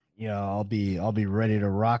I'll be ready to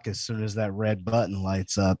rock as soon as that red button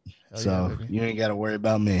lights up. Hell So yeah, baby. you ain't got to worry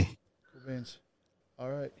about me. Cool beans.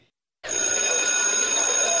 All right.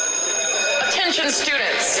 Attention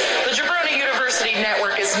students, the Jabroni University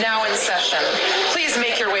Network is now in session. Please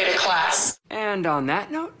make your way to class. And on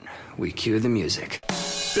that note, we cue the music.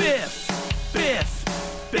 Biff, Biff,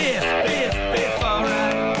 Biff, Biff, Biff,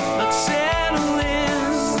 alright. Let's settle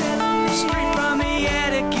in. Straight from the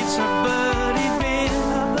attic, it's our buddy Biff.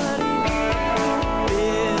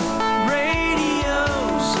 Biff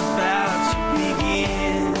Radio's about to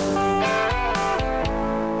begin.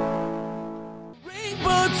 Right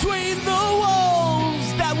between the walls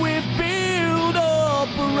that we've built up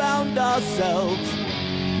around ourselves.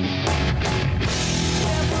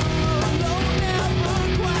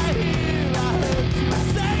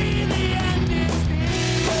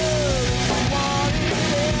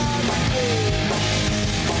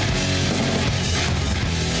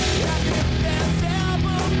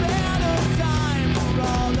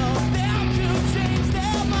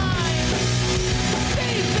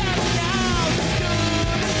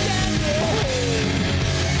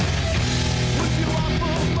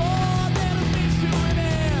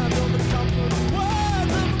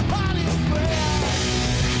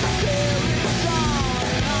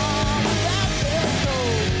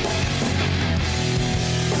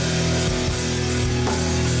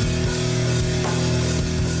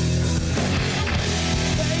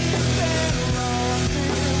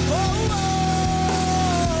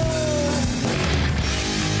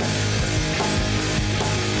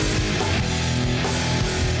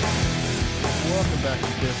 Welcome back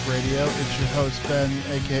to Biff Radio. It's your host, Ben,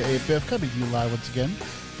 a.k.a. Biff, coming to you live once again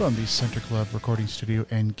from the Center Club Recording Studio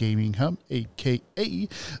and Gaming Hub, a.k.a.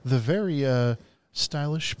 the very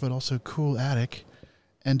stylish but also cool attic.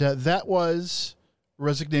 And that was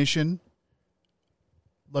Resignation,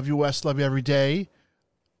 Love You West, Love You Every Day,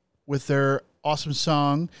 with their awesome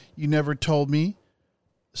song, You Never Told Me.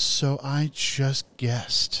 So I just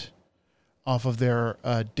guessed off of their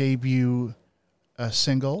debut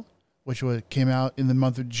single, which came out in the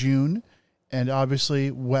month of June. And obviously,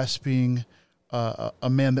 Wes being a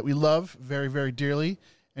man that we love very, very dearly,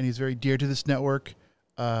 and he's very dear to this network.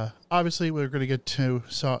 Obviously, we're going to get to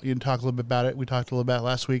talk a little bit about it. We talked a little about it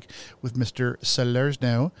last week with Mr.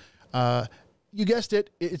 Salerno. You guessed it.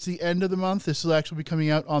 It's the end of the month. This will actually be coming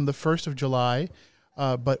out on the 1st of July.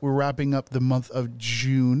 But we're wrapping up the month of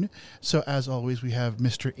June. So, as always, we have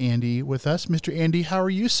Mr. Andy with us. Mr. Andy, how are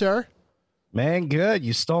you, sir? Man, good.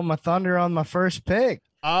 You stole my thunder on my first pick.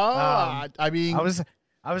 I mean,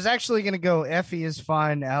 I was actually gonna go Effie is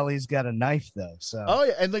fine. Allie's got a knife though. So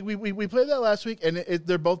yeah, and like we played that last week, and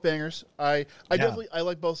they're both bangers. I definitely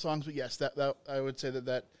like both songs, but yes, that I would say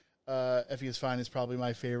that Effie is fine is probably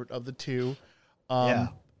my favorite of the two. Yeah,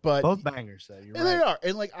 but both bangers though. You're and right. they are.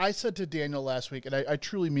 And like I said to Daniel last week, and I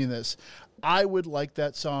truly mean this, I would like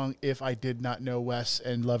that song if I did not know Wes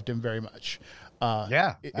and loved him very much.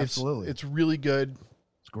 Absolutely. It's really good.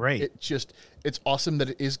 It's great. It's awesome that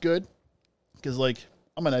it is good. Because like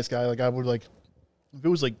I'm a nice guy. Like I would like if it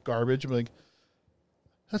was like garbage, I'm like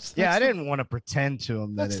that's I didn't want to pretend to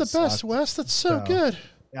him that that's it the best, sucked. Wes. That's so good.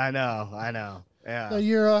 I know. Yeah.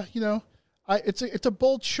 You're it's a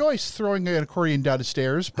bold choice throwing an accordion down the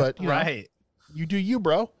stairs, but you know, right. you do you,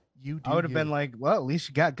 bro. You do I would have been like, well, at least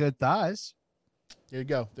you got good thighs. There you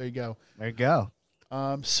go. There you go.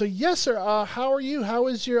 So yes, sir. How are you? How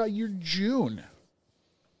is your June?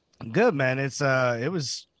 Good, man. It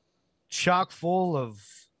was chock full of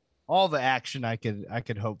all the action I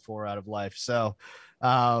could hope for out of life. So,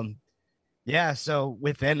 so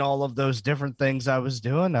within all of those different things I was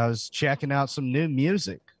doing, I was checking out some new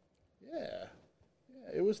music. Yeah.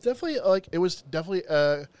 It was definitely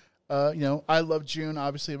I love June.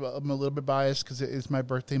 Obviously, I'm a little bit biased because it is my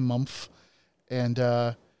birthday month, and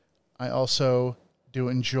I also do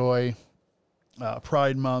enjoy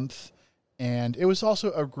Pride Month, and it was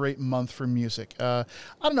also a great month for music. I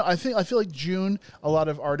don't know. I feel like June, a lot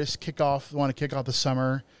of artists want to kick off the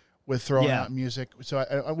summer with throwing out music, so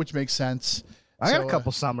which makes sense. I got a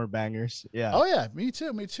couple summer bangers. Yeah. Oh yeah, me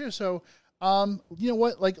too. So, you know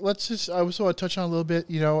what? Like, let's just. I also want to touch on a little bit.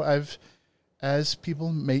 You know, as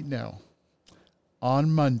people may know,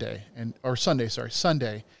 on Sunday, and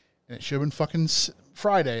it should have been fucking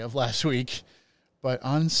Friday of last week. But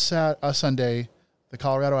on Sunday, the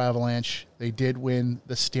Colorado Avalanche, they did win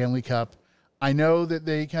the Stanley Cup. I know that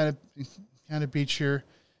they kind of beat your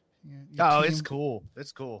Oh, team it's cool.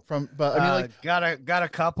 It's cool. but I mean, like, got a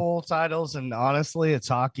couple titles, and honestly, it's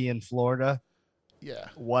hockey in Florida. Yeah.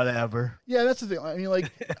 Whatever. Yeah, that's the thing. I mean,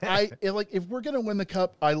 like, if we're gonna win the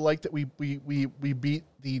cup, I like that we beat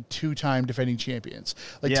the 2-time defending champions.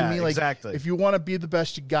 Like, to Yeah, me, like, exactly. if you want to be the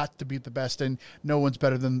best, you got to beat the best, and no one's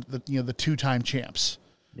better than the 2-time champs.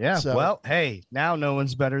 Yeah. So- well, hey, now no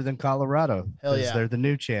one's better than Colorado. Hell 'cause yeah. They're the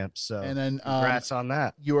new champs. So And then congrats on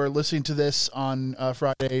that. you are listening to this on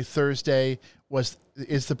Friday. Thursday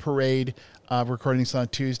is the parade. Recording this on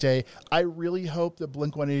Tuesday. I really hope that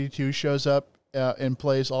Blink-182 shows up and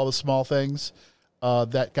plays all the small things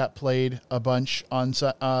that got played a bunch on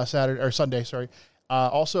Saturday or Sunday. Sorry.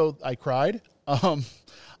 Also, I cried.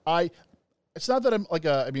 It's not that I'm like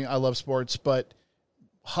I love sports, but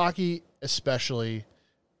hockey especially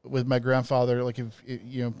with my grandfather. Like, if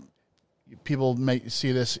people may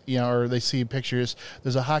see this, or they see pictures.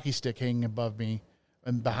 There's a hockey stick hanging above me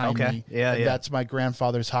and behind me. Yeah, and yeah. that's my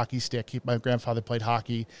grandfather's hockey stick. My grandfather played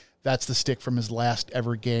hockey. That's the stick from his last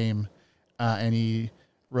ever game, and he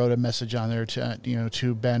wrote a message on there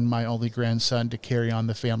to Ben, my only grandson, to carry on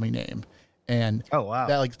the family name. And Oh, wow.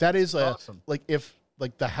 that is Awesome. like, if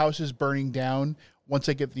like the house is burning down, once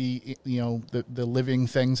I get the the living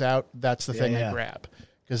things out, that's the thing I yeah. grab,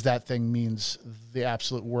 because that thing means the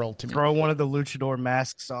absolute world to me. Throw one of the luchador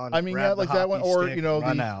masks on. I mean, grab yeah, the like that one, hockey or stick,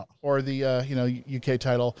 run out. the UK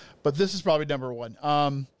title. But this is probably number one.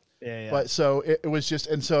 Yeah. But so it was just,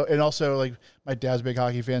 and also, like, my dad's a big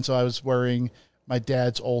hockey fan, so I was wearing my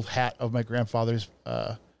dad's old hat of my grandfather's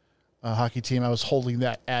hockey team. I was holding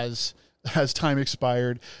that as time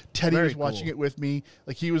expired. Teddy Very was watching cool. it with me.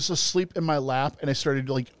 Like, he was asleep in my lap, and I started,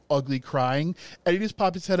 like, ugly crying, and he just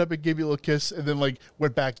popped his head up and gave me a little kiss, and then, like,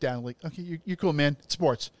 went back down. Like, okay, you're cool, man. It's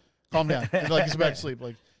sports. Calm down. And, like, he's back to sleep.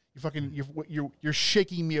 Like, you're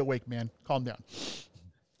shaking me awake, man. Calm down.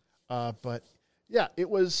 But yeah, it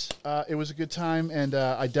was a good time, and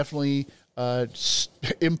I definitely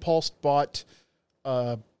impulse bought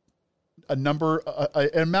an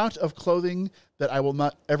amount of clothing that I will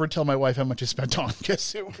not ever tell my wife how much I spent on,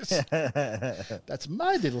 because it was that's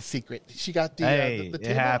my little secret. She got the Hey, table. it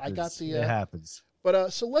happens. I got the it happens.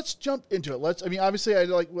 But so let's jump into it. Obviously, I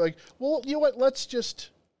like. Well, you know what? Let's just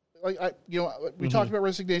we talked about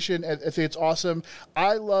Resignation. I think it's awesome.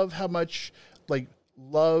 I love how much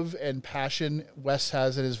love and passion Wes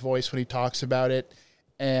has in his voice when he talks about it,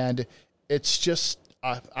 and it's just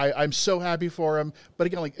I'm so happy for him. But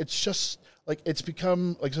again, it's just it's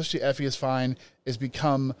become especially Effie is Fine has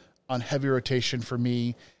become on heavy rotation for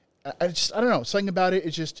me. I don't know, something about it.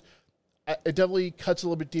 It's just it definitely cuts a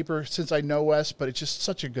little bit deeper since I know Wes, but it's just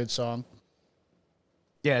such a good song.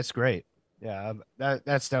 Yeah, it's great. Yeah,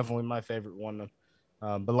 that's definitely my favorite one.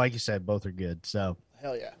 But like you said, both are good. So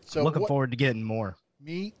Hell yeah! So looking forward to getting more.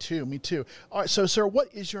 Me too. All right, so sir,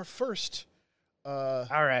 what is your first? All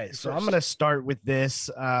right, so I'm first. gonna start with this.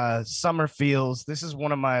 Summer Feels. This is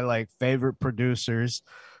one of my favorite producers.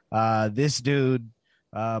 This dude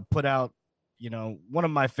put out, one of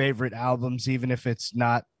my favorite albums, even if it's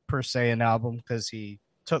not per se an album, because he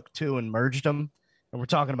took two and merged them. And we're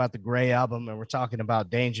talking about the Gray album, and we're talking about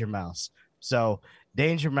Danger Mouse. So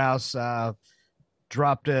Danger Mouse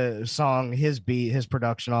dropped a song, his beat, his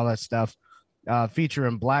production, all that stuff,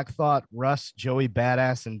 featuring Black Thought, Russ, Joey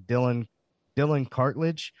Badass, and Dylan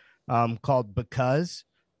Cartledge, called Because.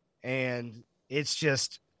 And it's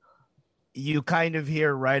just, you kind of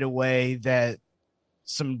hear right away that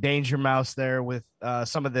some Danger Mouse there with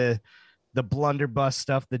some of the blunderbuss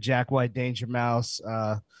stuff, the Jack White Danger Mouse.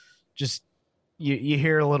 Just you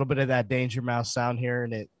hear a little bit of that Danger Mouse sound here,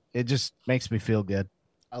 and it just makes me feel good.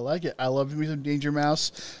 I like it. I love me some Danger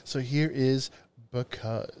Mouse. So here is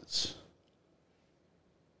Because.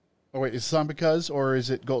 Oh wait, is the song Because, or is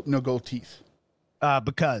it No Gold Teeth?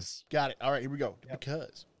 Because. Got it. All right, here we go. Yep.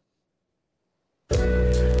 Because.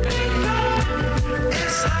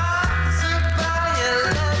 It's hard to buy your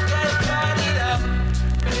love, get bodied up.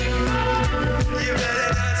 You better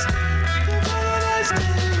dance,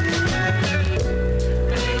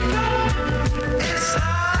 It's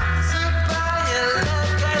hard to buy your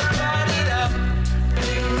love, get bodied up.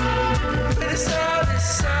 But it's always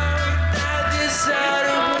that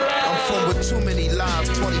desirable. I'm from with too many lives,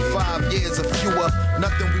 25 years or fewer.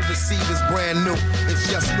 Nothing we receive is brand new, it's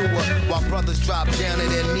just newer. While brothers drop down to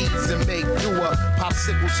their knees and make doer.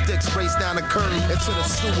 Popsicle sticks race down the curb into the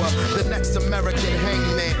sewer. The next American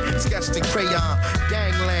hangman, sketched in crayon.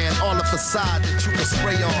 Gangland, all the facade that you can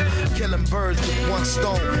spray on. Killing birds with one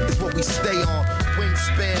stone is what we stay on.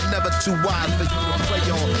 Wingspan never too wide for you to play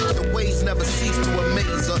on. The ways never cease to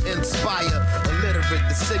amaze or inspire. Illiterate lyric,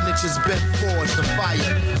 the signature's been forged, the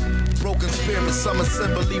fire. Broken spirit, some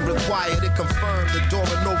assembly required. It confirmed the door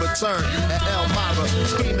of no return at Elmira.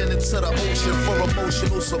 Screaming into the ocean for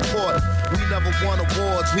emotional support. We never won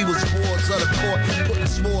awards, we was wards of the court. Putting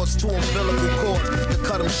swords to umbilical cords to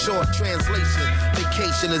cut them short. Translation,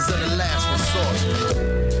 vacation is in the last resort.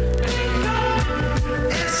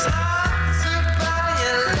 It's hard to buy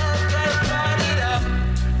a love that bodied up.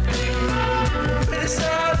 But it's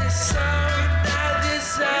all that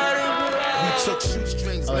desirable. You took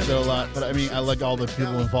shoestrings. I like that a lot, but I mean, I like all the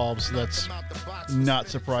people involved, so that's not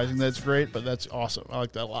surprising. That's great, but that's awesome. I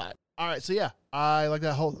like that a lot. All right, so yeah, I like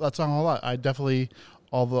that song a whole lot. I definitely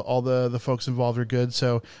all the folks involved are good.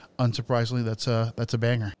 So unsurprisingly, that's a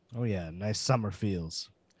banger. Oh yeah, nice summer feels.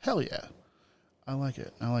 Hell yeah, I like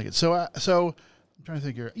it. I like it. So I'm trying to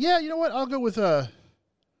think here. Yeah, you know what? I'll go with the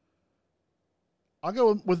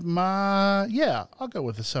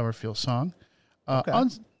Summer Feels song. Okay.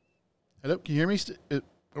 Hello, can you hear me?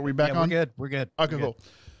 Are we back Yeah, on? We're good. Okay, We're good.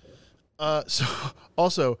 cool. So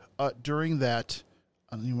also during that,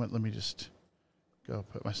 you know what, let me just go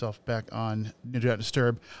put myself back on Do Not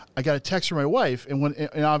Disturb. I got a text from my wife, and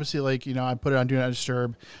obviously, like, you know, I put it on Do Not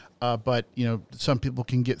Disturb, but you know, some people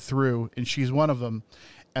can get through, and she's one of them.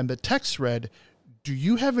 And the text read, "Do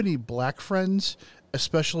you have any black friends,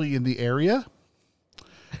 especially in the area?"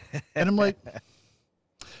 And I'm like,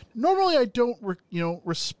 normally I don't,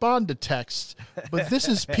 respond to texts, but this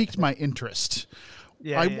has piqued my interest.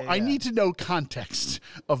 I need to know context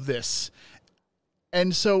of this.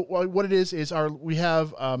 And so what it is we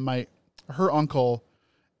have her uncle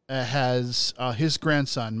has his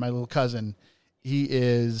grandson, my little cousin. He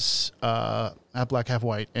is half black, half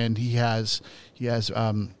white, and he has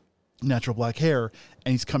natural black hair,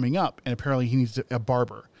 and he's coming up, and apparently he needs a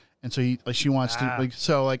barber. And so she wants to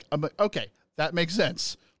I'm like, okay, that makes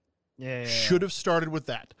sense. Yeah. Should have started with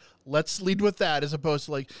that. Let's lead with that as opposed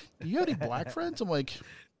to like, do you have any black friends? I'm like,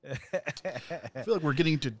 I feel like we're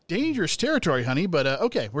getting into dangerous territory, honey, but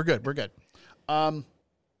okay, we're good. We're good.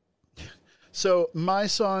 So my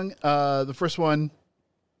song, the first one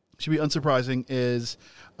should be unsurprising, is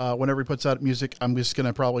whenever he puts out music, I'm just going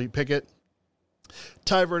to probably pick it.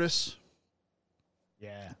 Ty Vertis.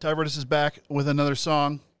 Yeah. Ty Vertis is back with another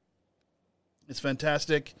song. It's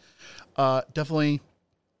fantastic. Definitely.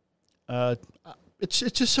 It's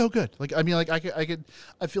just so good. Like, I mean, like I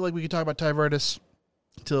feel like we could talk about Ty Vertis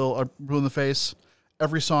till blue in the face.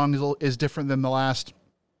 Every song is different than the last.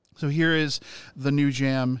 So here is the new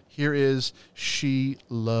jam. Here is She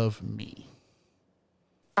Love Me.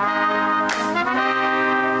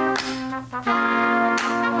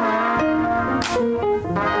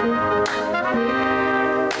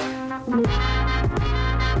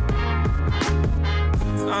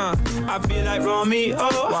 I feel like Romeo.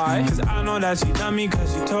 Why? Cause I know that she love me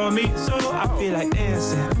cause she told me so. I feel like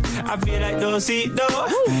dancing. I feel like Dosito.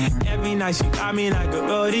 Every night she got me like a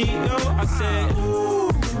rodeo. I said,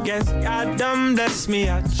 ooh, guess God done bless me.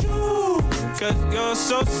 I choose. Cause you're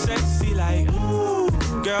so sexy like, ooh.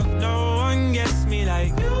 Girl, no one gets me like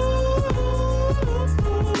you.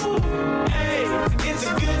 Hey, it's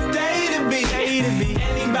a good day to be.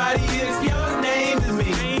 Anybody if your name is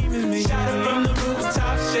me. Shout it from the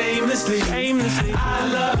rooftop shamelessly. I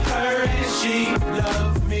love her and she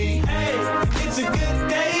loves me. Hey, it's a good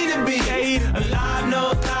day to be alive.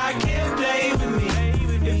 No lie, can't play with me.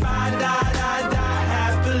 If I die, I die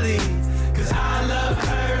happily. Cause I love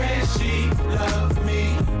her and she loves me.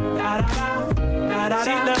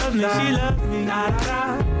 She loves me, she loves me.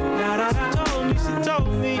 She told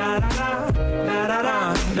me.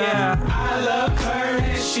 Yeah, I love her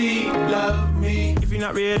and she loves me. If you're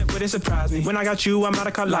not real, would it surprise me? When I got you, I'm out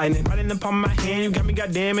of caught lightning. Right in the palm of my hand, you got me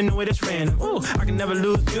goddamn in the way that's random. Ooh, I can never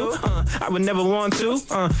lose you. I would never want to.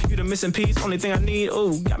 You the missing piece, only thing I need.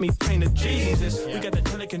 Ooh, got me praying to Jesus. We got the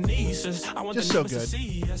telekinesis. I want just the so neighbors good. to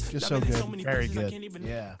see us. Just so good. Very good.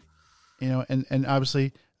 Yeah. You know, and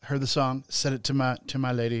obviously heard the song, said it to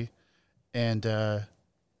my lady, and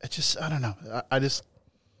it just, I don't know.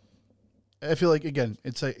 I feel like, again,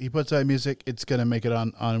 it's like he puts out music, it's gonna make it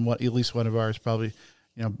on what, at least one of ours, probably,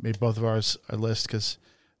 you know, maybe both of ours our list, because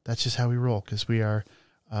that's just how we roll. Because we are,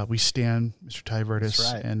 we stand Mr. Ty Vertis.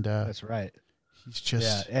 That's right. And that's right. He's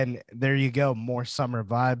just and there you go, more summer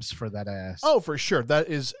vibes for that ass. Oh, for sure. That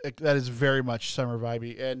is very much summer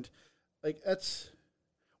vibey, and like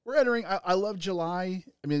we're entering. I love July.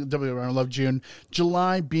 I mean, I love June.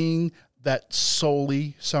 July being that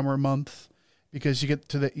solely summer month, because you get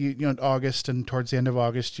to the August, and towards the end of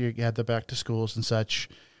August you had the back to schools and such,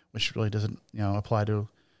 which really doesn't apply to.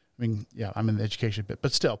 I mean, yeah, I'm in the education bit,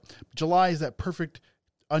 but still, July is that perfect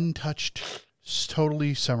untouched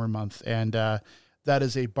totally summer month, and that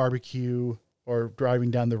is a barbecue or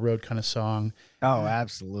driving down the road kind of song. Oh,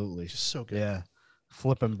 absolutely. Just so good. Yeah.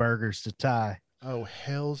 Flipping burgers to tie. Oh,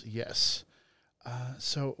 hells yes.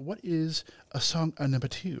 So what is a song number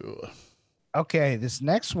 2? Okay, this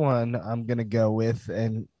next one I'm going to go with,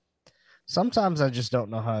 and sometimes I just don't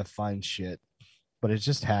know how to find shit, but it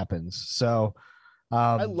just happens. So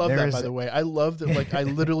I love that, by the way. I love that. Like, I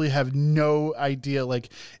literally have no idea. Like,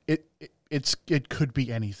 it could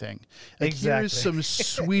be anything. Like, exactly. Here's some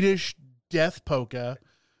Swedish death polka.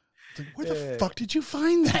 It's like, where the fuck did you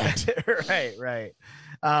find that? Right.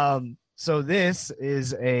 So this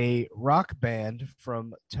is a rock band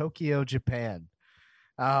from Tokyo, Japan.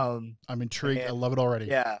 I'm intrigued. I love it already.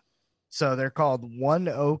 Yeah. So they're called One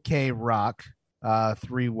OK Rock,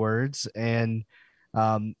 3 words, and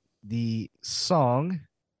the song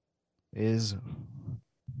is,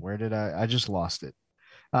 where did I just lost it.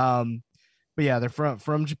 But yeah, they're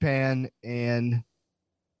from Japan, and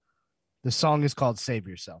the song is called Save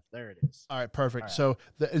Yourself. There it is. All right, perfect. All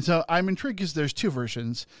right. So I'm intrigued because there's 2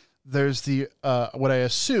 versions. There's the what I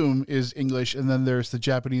assume is English, and then there's the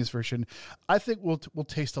Japanese version. I think we'll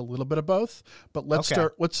taste a little bit of both, but let's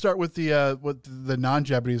start with the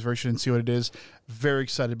non-Japanese version and see what it is. Very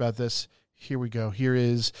excited about this. Here we go. Here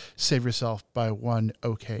is Save Yourself by One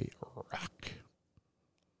OK Rock.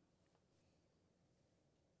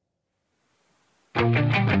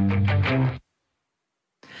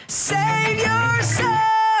 Save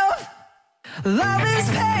yourself. Love is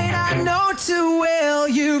pain, I know too well.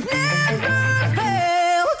 You've never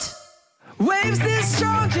failed. Waves this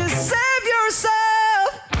strong, just save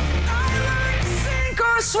yourself. I learned to sink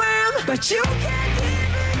or swim, but you can't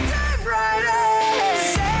even dive right in.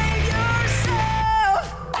 Save yourself.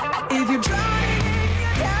 If you're drowning in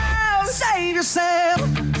your doubt, save yourself.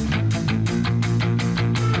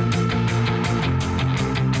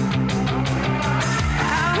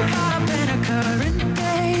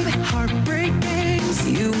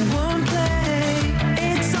 You won't play.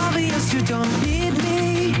 It's obvious you don't need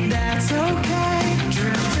me. That's okay.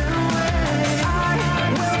 Drift away. I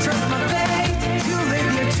will trust my fate. You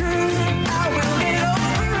live your truth. I will get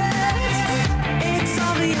over it. It's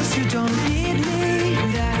obvious you don't need me.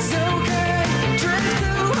 That's okay. Drift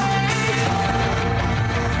away.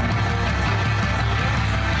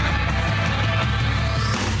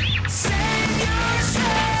 Save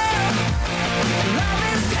yourself. Love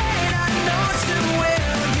is pain. I know too well.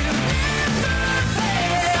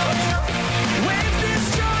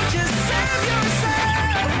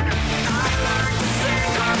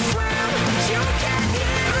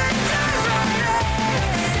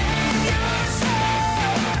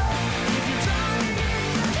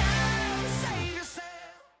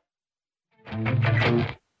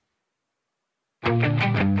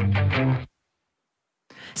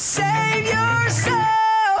 Save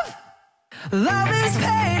yourself. Love is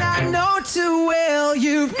pain, I know too well.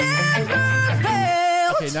 You've never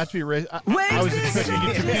failed. Okay, not to be racist. I was expecting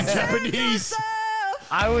it to be in Japanese.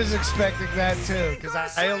 I was expecting that too, because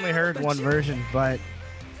I only heard one version, but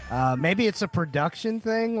maybe it's a production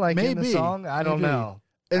thing, like in the song. I don't know.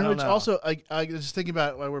 And which also, I was thinking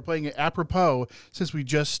about while we're playing it, apropos, since we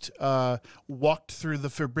just walked through the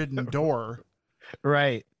forbidden door.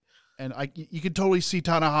 Right. And you could totally see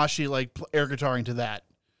Tanahashi like air guitaring to that.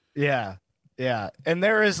 Yeah. Yeah. And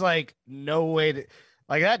there is like no way to,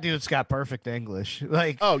 like, that dude's got perfect English.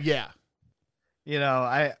 Like, oh yeah. You know,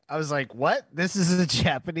 I was like, what? This is a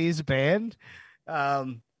Japanese band? But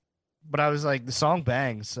I was like, the song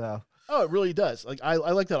bangs. So. Oh, it really does. Like, I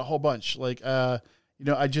like that a whole bunch. Like, you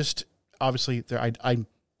know, I just, obviously I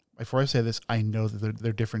before I say this, I know that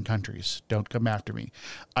they're different countries. Don't come after me.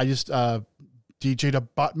 I just, DJ'd a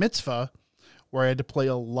bat mitzvah where I had to play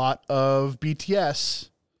a lot of BTS,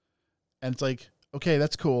 and it's like, okay,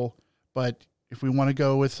 that's cool, but if we want to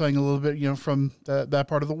go with something a little bit, you know, from that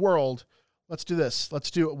part of the world, let's do this. Let's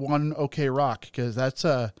do One OK Rock, because that's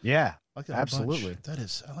yeah, I like that absolutely. That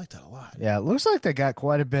is, I like that a lot. Yeah, it looks like they got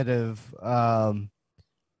quite a bit of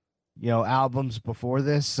you know, albums before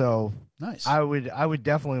this, so nice. I would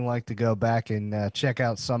definitely like to go back and check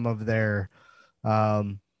out some of their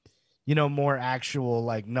you know, more actual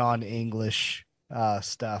like non-English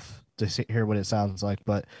stuff to hear what it sounds like.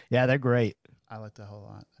 But yeah, they're great. I like that a whole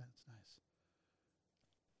lot. That's nice.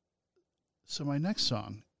 So my next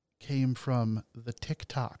song came from the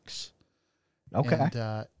TikToks. Okay.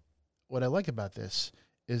 And what I like about this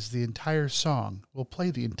is the entire song. We'll play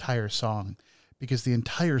the entire song because the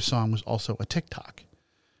entire song was also a TikTok.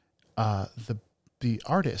 The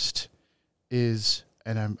artist is,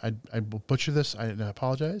 and I will butcher this, I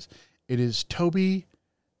apologize. It is Toby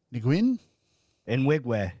Nguyen.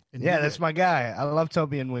 Nwigwe. Yeah, that's my guy. I love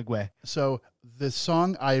Toby Nwigwe. So this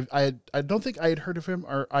song, I don't think I had heard of him,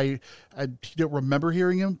 or I don't remember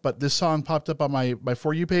hearing him, but this song popped up on my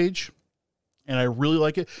For You page, and I really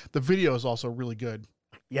like it. The video is also really good.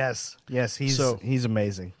 Yes, he's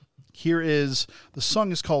amazing. Here is, the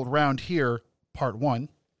song is called Round Here, Part 1.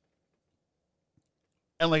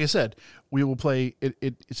 And like I said, we will play it.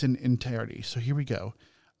 It's in entirety. So here we go.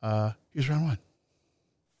 Here's round 1.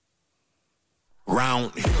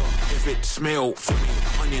 Round here, if it smell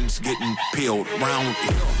funny, onions getting peeled. Round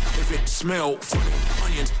here, if it smell funny,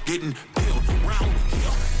 onions getting peeled. Round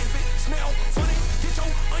here, if it smell funny, get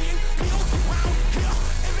your onion peeled. Round here,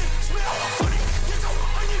 if it smell funny, get your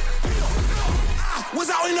onion peeled. I was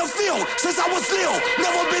out in the field since I was little,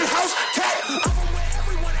 never been house cat. I'm from where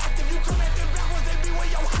everyone active, you come at them backwards, they be where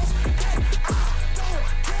your house at. I don't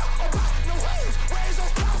care about no haters, where's your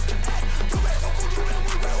spouse at? You better go do it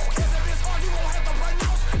with real. Who cares if it's hard, you won't have to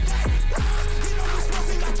pronounce that. You know this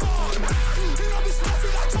nothing I told. You know this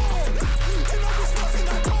nothing I told. You know this nothing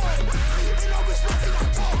I told. You know this nothing I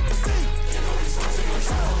told. Sing. You know this nothing I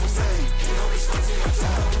told. Sing. You know this nothing I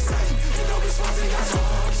told. Sing. You know this nothing I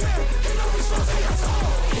told. Sing. You know this nothing I told.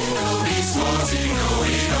 You know this nothing. You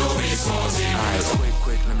know this nothing. Alright,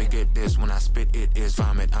 quick, let me get this. When I spit, it is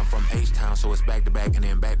vomit. I'm from H-Town, so it's back to back and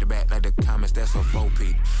then back to back like the comments. That's a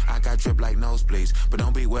 4-peat. I got drip like nosebleeds, but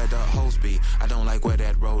don't be where the hoes be. I don't like where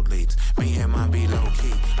that road leads. Me and mine be low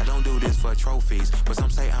key. I don't do this for trophies, but some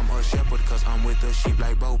say I'm a shepherd cause I'm with the sheep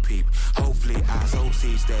like Bo Peep. Hopefully I sow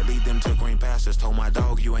seeds that lead them to green pastures. Told my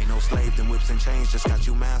dog you ain't no slave, them whips and chains just got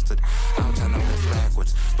you mastered. Ouch, I know that's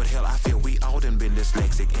backwards, but hell I feel we all done been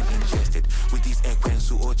dyslexic and ingested with these equins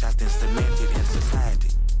who all just cemented in society.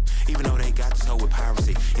 Even though they got this hoe with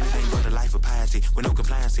piracy, anything but a life of piety, with no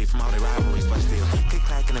compliancy from all their rivalries, but still,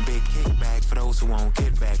 click-clack and a big kickback for those who won't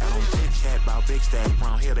get back. I don't chit-chat about big stack,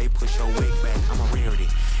 around here they push your wig back. I'm a rarity,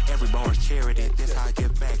 every bar is charity, this how I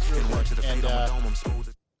give back, and word to the fate on my dome, I'm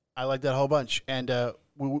smooth. I like that whole bunch, and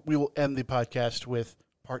we will end the podcast with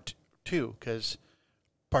part 2, because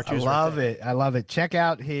part 2 is I love it. Check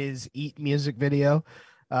out his Eat music video.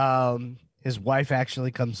 His wife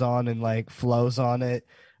actually comes on and like flows on it.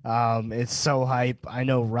 It's so hype. I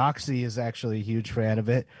know Roxy is actually a huge fan of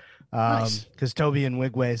it. Nice. Because Toby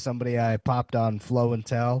Nwigwe is somebody I popped on Flow and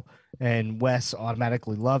Tell, and Wes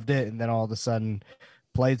automatically loved it, and then all of a sudden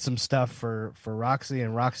played some stuff for Roxy,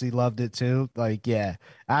 and Roxy loved it too. Like, yeah,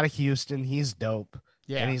 out of Houston, he's dope.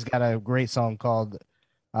 Yeah, and he's got a great song called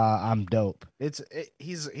 "I'm Dope."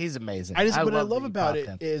 He's amazing. What I love about it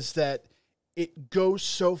is that it goes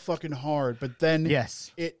so fucking hard, but then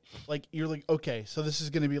it like you're like, okay, so this is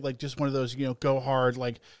gonna be like just one of those, go hard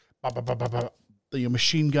like the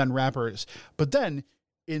machine gun rappers. But then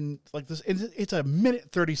in like this, it's a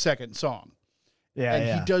minute 30-second song. Yeah,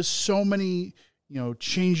 and he does so many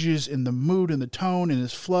changes in the mood and the tone and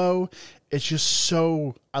his flow. It's just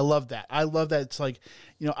so, I love that. It's like,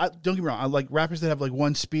 don't get me wrong, I like rappers that have like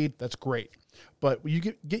one speed. That's great. But you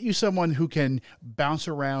get you someone who can bounce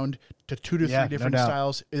around to 2 to 3 different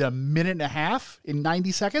styles in a minute and a half in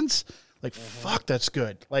 90 seconds. Like, fuck, that's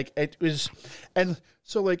good. Like, it was, and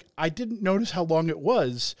so like I didn't notice how long it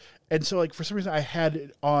was, and so like for some reason I had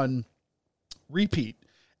it on repeat,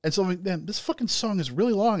 and so I'm like, man, this fucking song is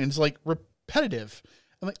really long and it's like repetitive.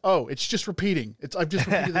 I'm like, oh, it's just repeating. I've just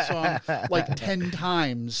repeated the song like 10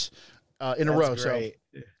 times in a row. Great.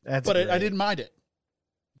 So, but I didn't mind it.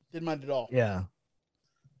 Didn't mind it at all. Yeah.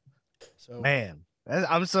 So man,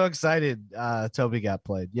 I'm so excited. Toby got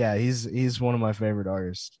played. Yeah, he's one of my favorite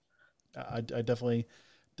artists. I definitely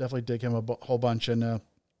dig him a whole bunch, and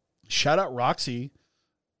shout out Roxy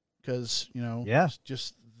because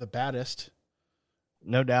just the baddest.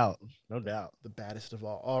 No doubt. The baddest of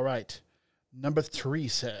all. All right, number 3,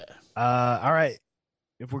 sir. All right.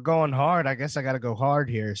 If we're going hard, I guess I got to go hard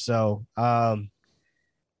here. So,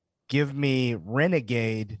 give me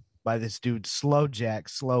Renegade by this dude Slowjack.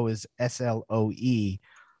 Slow is SLOE.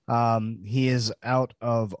 He is out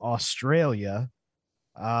of Australia.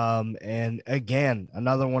 And again,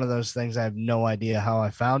 another one of those things I have no idea how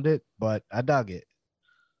I found it, but I dug it.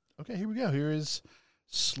 Okay, here we go. Here is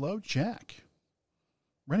Slowjack.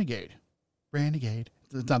 Renegade.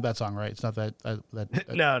 It's not that song, right? It's not that.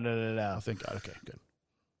 No. Oh, thank God. Okay, good.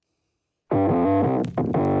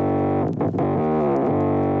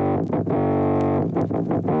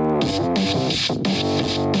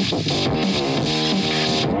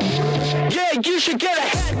 Yeah, you should get a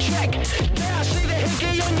head check. Yeah, I see the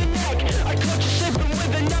hickey on your neck. I caught you sleeping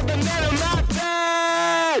with another man on my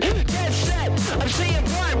bed. Dead set, I'm seeing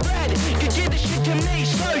bright red. You did this shit to me,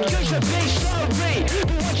 so you should be sorry for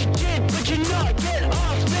what you did, but you're not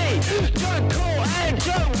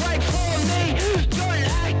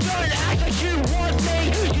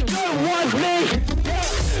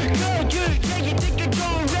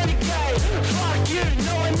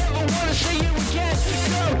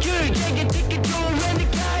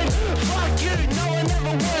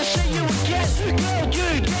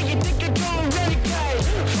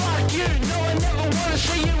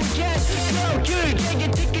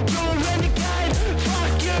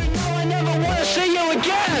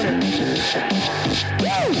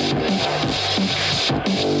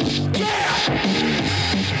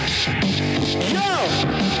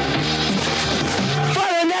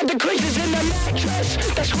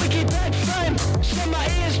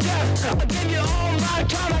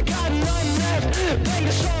Play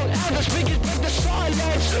the song out the speakers, break the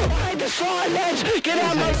silence. I hate the silence. Get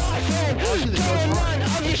out my life, man. Don't run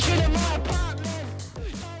of your shit in my apartment.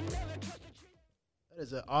 That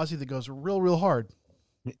is an Aussie that goes real hard.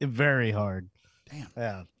 Very hard. Damn.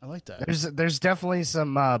 Yeah. I like that. There's definitely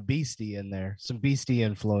some Beastie in there. Some Beastie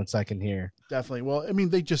influence I can hear. Definitely. Well, I mean,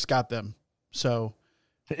 they just got them. So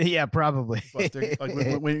yeah, probably. But like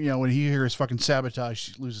when he hears fucking Sabotage,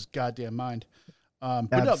 he loses his goddamn mind.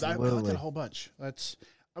 But no, I like that a whole bunch. That's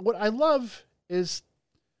what I love is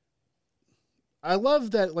I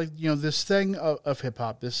love that, like, you know, this thing of hip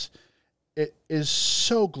hop, it is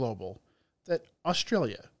so global that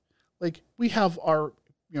Australia, like, we have our,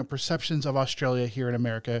 you know, perceptions of Australia here in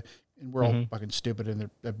America, and we're all fucking stupid and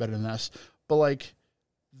they're better than us. But like,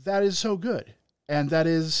 that is so good. And that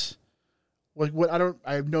is like what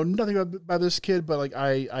I know nothing about this kid, but like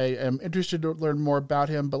I am interested to learn more about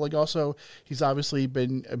him. But like also, he's obviously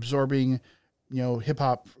been absorbing, you know, hip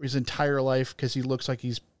hop his entire life because he looks like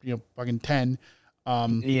he's, you know, fucking 10.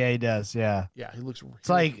 Yeah, he does. Yeah. Yeah, he looks. It's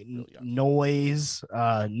like really noise,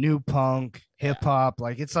 new punk, hip hop.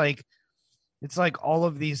 Like it's like all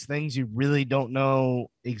of these things you really don't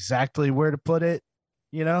know exactly where to put it,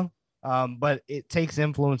 you know. But it takes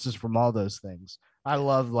influences from all those things. I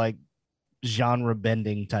love like genre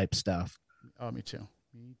bending type stuff. Oh, me too.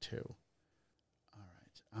 All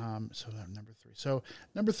right. So number 3. So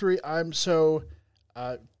number 3, I'm so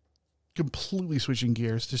completely switching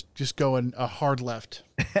gears, just going a hard left,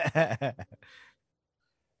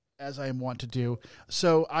 as I want to do.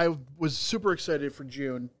 So I was super excited for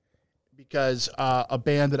June because a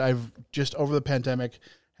band that I've just over the pandemic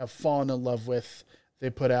have fallen in love with. They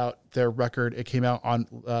put out their record. It came out on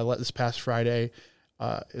this past Friday.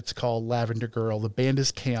 It's called Lavender Girl. The band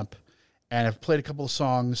is Camp, and I've played a couple of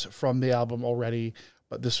songs from the album already,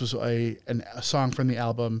 but this was a song from the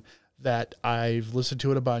album that I've listened to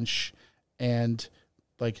it a bunch, and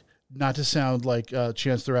like, not to sound like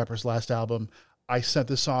Chance the Rapper's last album, I sent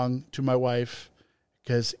this song to my wife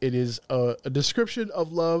because it is a description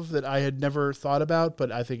of love that I had never thought about,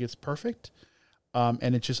 but I think it's perfect.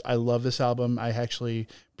 And it's just, I love this album. I actually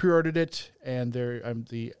pre-ordered it, and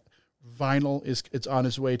the vinyl it's on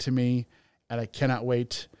its way to me, and I cannot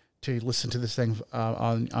wait to listen to this thing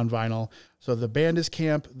on vinyl. So the band is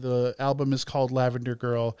Camp, the album is called Lavender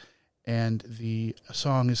Girl, and the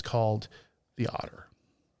song is called The Otter.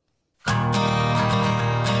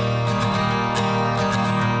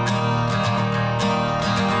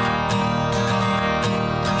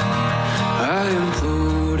 I am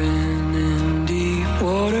floating in deep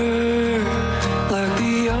water like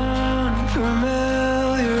the unfamiliar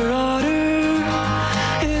otter,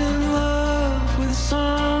 in love with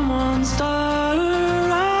someone's daughter.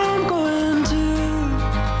 I'm going to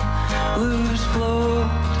lose float,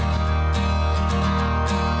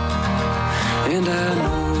 and I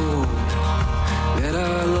know that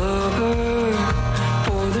I love her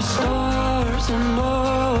for the stars and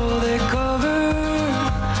all they cover.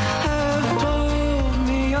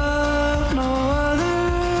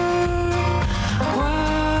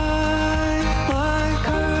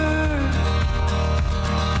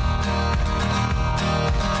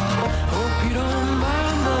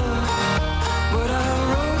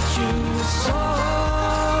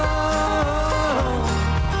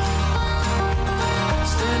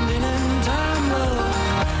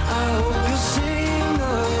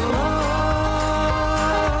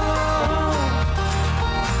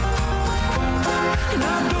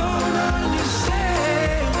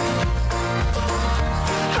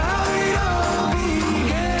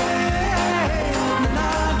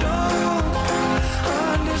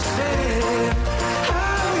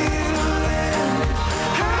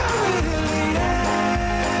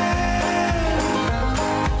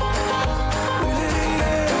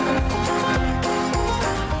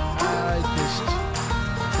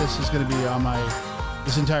 Going to be on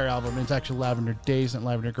this entire album. It's actually Lavender Days, not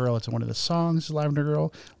Lavender Girl. It's one of the songs, Lavender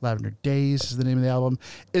Girl. Lavender Days is the name of the album.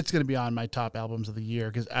 It's going to be on my top albums of the year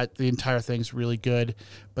because the entire thing's really good.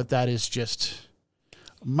 But that is just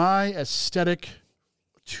my aesthetic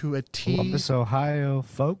to a T. Columbus, Ohio,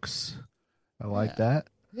 folks. I like that.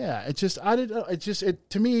 Yeah,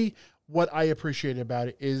 to me, what I appreciate about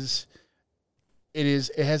it is it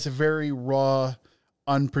has a very raw,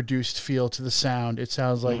 unproduced feel to the sound. It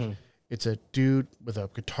sounds like it's a dude with a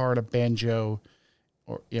guitar and a banjo,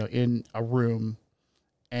 or, you know, in a room.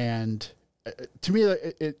 And to me,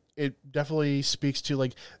 it definitely speaks to,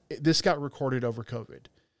 like, this got recorded over COVID.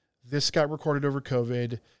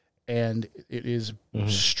 And it is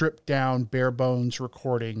stripped down, bare bones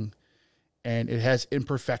recording, and it has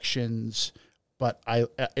imperfections, but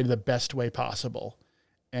in the best way possible.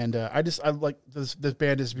 And I like this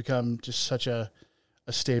band has become just such a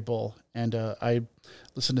staple. And I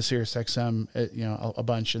listen to Sirius XM, a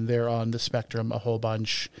bunch, and they're on the Spectrum a whole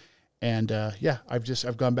bunch. And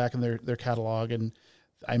I've gone back in their catalog, and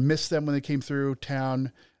I missed them when they came through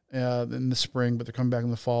town in the spring, but they're coming back in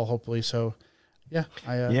the fall, hopefully. So, yeah,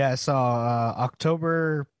 I saw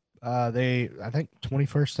October. I think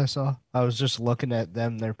 21st. I was just looking at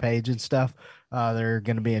their page and stuff. They're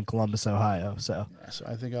going to be in Columbus, Ohio. So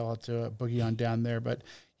I think I'll have to boogie on down there. But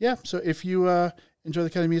yeah, so if you enjoy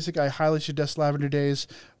the kind of music, I highly suggest Lavender Days.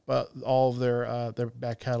 But all of their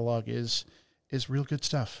back catalog is real good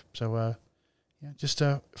stuff. So just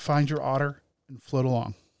find your otter and float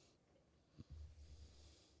along.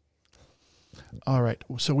 All right,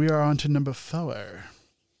 so we are on to number 4.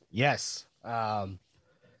 Yes,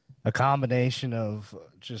 a combination of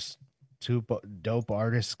just two dope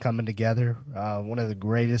artists coming together. One of the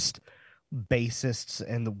greatest bassists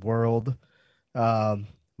in the world, my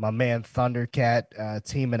man Thundercat,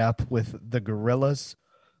 teaming up with the Gorillas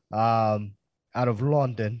out of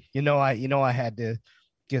London. I had to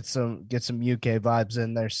get some UK vibes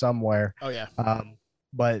in there somewhere. Oh yeah.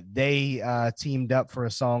 But they teamed up for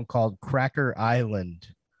a song called Cracker Island.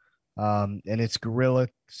 And it's Gorillaz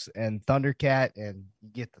and Thundercat, and you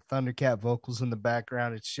get the Thundercat vocals in the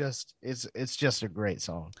background. It's just a great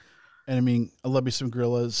song. And I mean, I love me some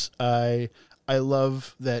Gorillaz. I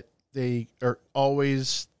love that they are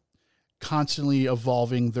always constantly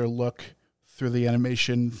evolving their look through the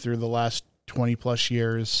animation through the last 20 plus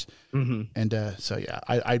years. Mm-hmm. And so, yeah,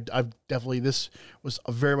 I've definitely, this was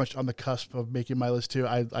very much on the cusp of making my list too.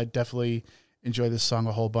 I definitely enjoy this song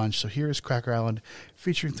a whole bunch. So here is Cracker Island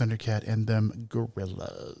featuring Thundercat and them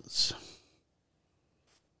Gorillas.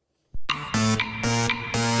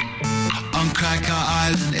 On Cracker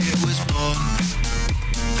Island it was born,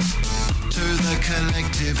 to the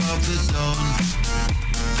collective of the dawn.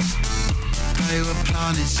 They were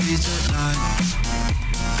planting seeds at night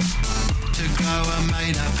to grow a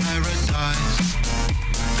made-up paradise,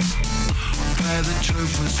 where the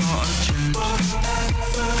truth was not attuned,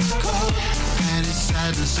 and its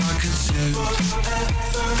sadness I consumed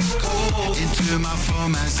into my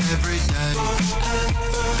formats every day.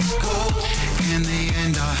 In the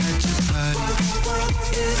end I had to pay.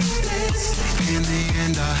 In the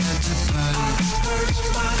end I had to pay.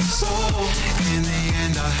 In the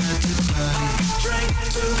end I had to pay.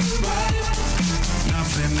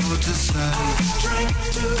 Nothing more to say.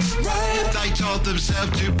 They told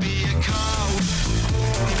themselves to be a cult.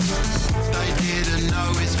 They didn't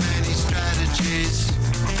know its many strategies.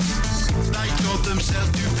 They told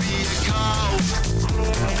themselves to be a cult.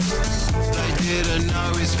 They didn't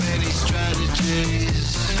know its many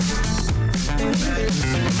strategies.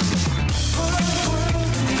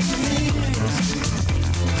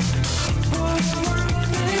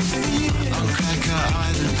 On Cracker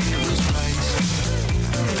Island it was raised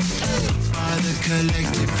by the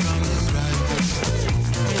collective from the grave.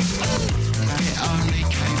 It only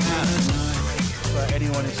came out at night. For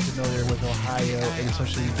anyone who's familiar with Ohio, and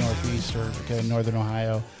especially Northeast or Northern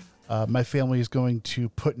Ohio, my family is going to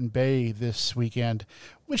Put-in Bay this weekend,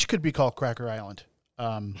 which could be called Cracker Island.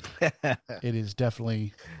 It is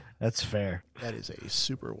definitely... That's fair. That is a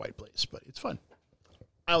super white place, but it's fun.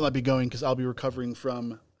 I will not be going because I'll be recovering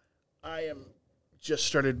from... I am just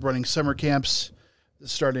started running summer camps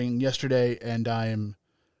starting yesterday, and I am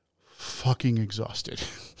fucking exhausted.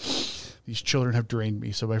 These children have drained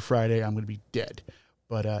me, so by Friday I'm going to be dead.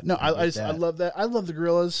 But no, I love that. I love the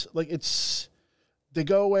Gorillas. Like, they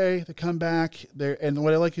go away, they come back, and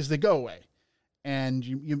what I like is they go away, and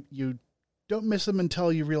you don't miss them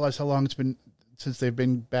until you realize how long it's been since they've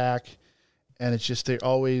been back, and it's just they're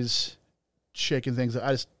always shaking things.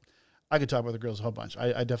 I could talk about the Gorillas a whole bunch.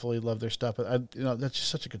 I definitely love their stuff, but that's just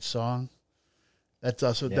such a good song. That's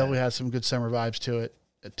also definitely has some good summer vibes to it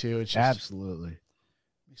too. It's just, absolutely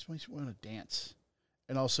makes me want to dance.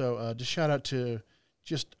 And also just shout out to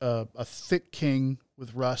just a thick king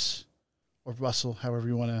with Russ or Russell, however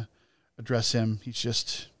you want to address him. He's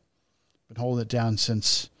just been holding it down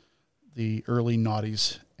since the early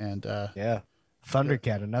noughties. And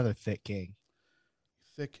Thundercat, another thick king.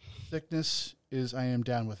 Thickness is, I am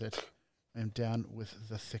down with it. I am down with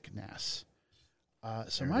the thickness.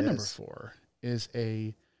 So my number 4 is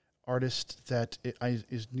a artist that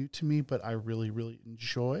is new to me, but I really, really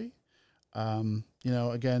enjoy.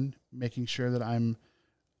 Again, making sure that I'm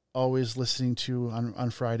always listening to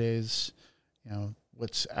on Fridays,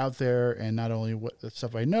 what's out there, and not only what the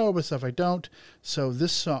stuff I know, but stuff I don't. So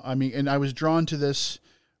this song, and I was drawn to this.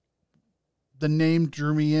 The name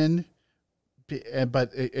drew me in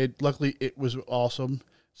but it luckily it was awesome.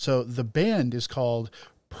 So the band is called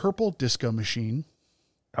Purple Disco Machine.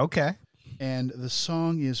 Okay. And the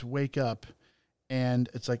song is Wake Up. And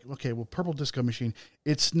it's like, okay, well, Purple Disco Machine,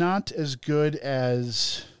 it's not as good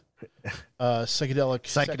as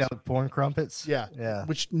psychedelic porn crumpets. Yeah.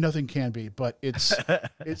 Which nothing can be, but it's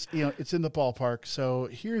it's in the ballpark. So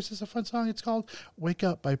here's just a fun song. It's called Wake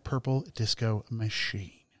Up by Purple Disco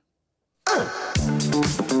Machine.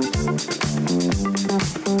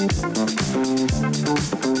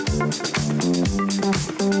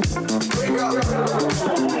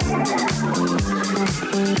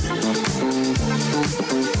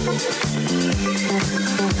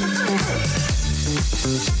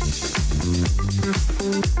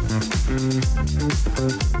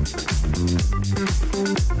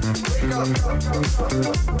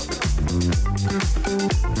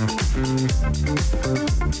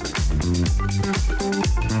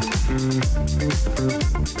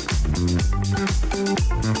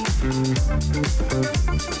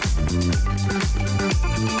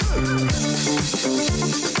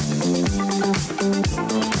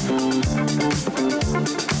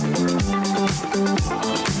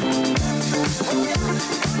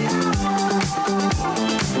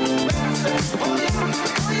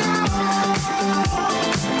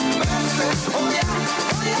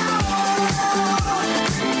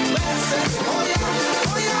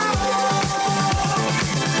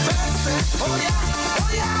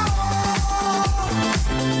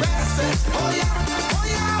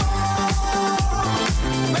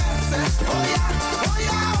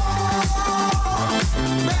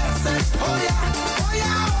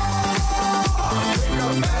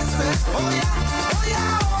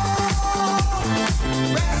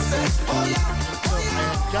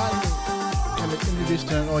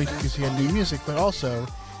 He had new music, but also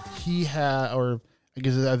he had, or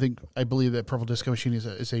I believe that Purple Disco Machine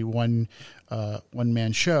is a one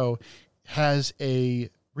man show, has a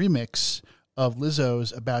remix of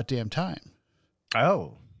Lizzo's About Damn Time.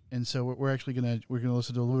 Oh, and so we're gonna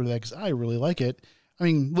listen to a little bit of that because I really like it. I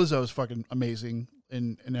mean, Lizzo is fucking amazing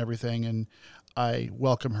in everything, and I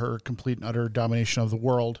welcome her complete and utter domination of the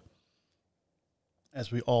world,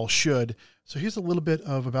 as we all should. So here's a little bit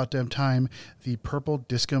of About Damn Time, the Purple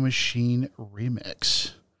Disco Machine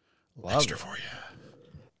remix. Extra for you.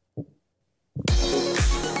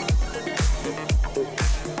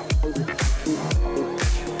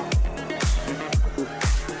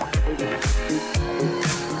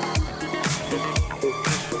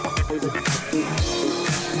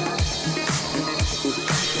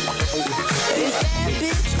 It's that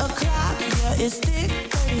bitch o'clock, yeah, it's thick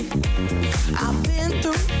 30. I've been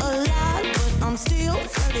through a lot, but I'm still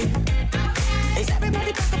flirty. Is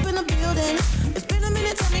everybody back up in the building? It's been a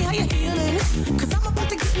minute, tell me how you're healing. Cause I'm about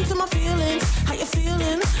to get into my feelings. How you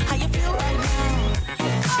feeling? How you feel right now?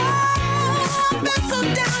 Oh, I've been so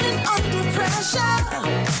down and under pressure.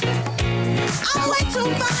 I'm way too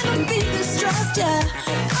fine to be distressed, yeah.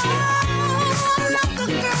 Oh, I'm not the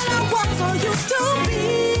girl I was or used to be.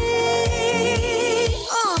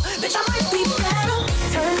 Bitch, I might be better.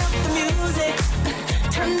 Turn up the music,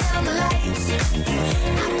 turn down the lights.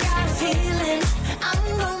 I got a feeling I'm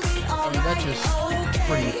gonna be alright. That's just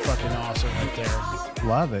pretty fucking awesome right there.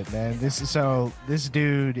 Love it, man. This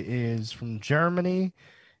dude is from Germany,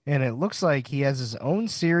 and it looks like he has his own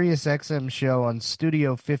Sirius XM show on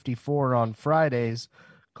Studio 54 on Fridays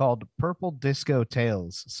called Purple Disco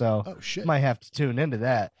Tales. So might have to tune into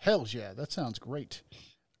that. Hells yeah, that sounds great.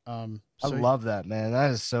 I love that, man.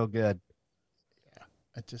 That is so good. Yeah,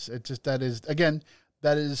 it just that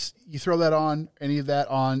is you throw that on, any of that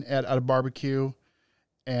on at a barbecue,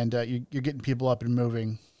 and you're getting people up and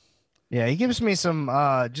moving. Yeah, he gives me some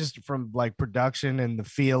just from like production and the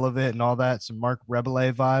feel of it and all that, some Mark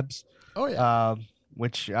Rebele vibes. Oh yeah,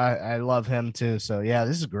 which I love him too. So yeah,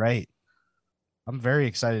 this is great. I'm very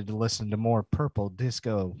excited to listen to more Purple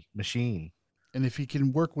Disco Machine. And if he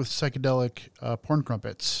can work with psychedelic porn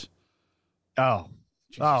crumpets. Oh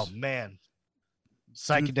man.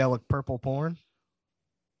 Psychedelic purple porn.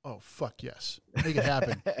 Oh, fuck yes. Make it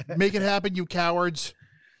happen. Make it happen, you cowards.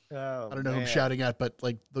 Oh, I don't know who I'm shouting at, but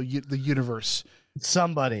like the universe.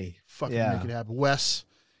 Somebody. Fucking make it happen. Wes,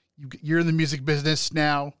 you're in the music business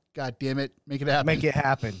now. God damn it. Make it happen. Make it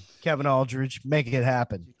happen. Kevin Aldridge, make it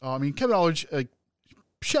happen. Oh, I mean, Kevin Aldridge,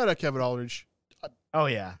 shout out Kevin Aldridge. Oh,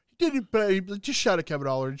 yeah. Did it, but just shout out Kevin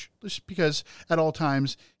Aldridge, just because at all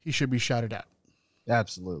times he should be shouted out.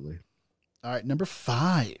 Absolutely. All right, number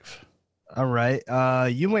 5. All right.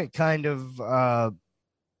 You went kind of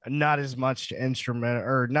not as much instrumental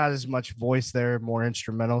or not as much voice there, more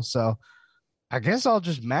instrumental. So I guess I'll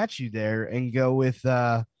just match you there and go with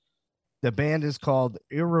the band is called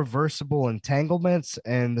Irreversible Entanglements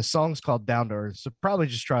and the song's called Down to Earth. So probably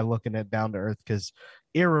just try looking at Down to Earth because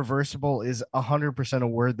irreversible is 100% a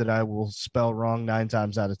word that I will spell wrong 9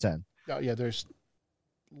 times out of 10. Oh, yeah, there's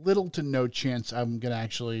little to no chance I'm going to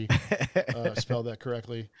actually spell that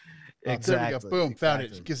correctly. Exactly. There we go. Boom. Found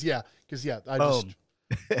it. Because I just,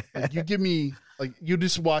 like, you give me, like, you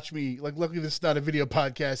just watch me, like, luckily this is not a video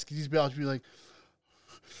podcast because you'd be able to be like,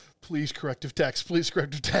 please corrective text.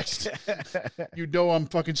 You know I'm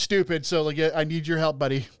fucking stupid, so, like, I need your help,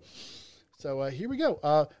 buddy. So here we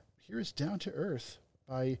go. Here is Down to Earth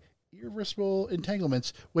by Irreversible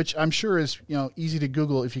Entanglements, which I'm sure is, easy to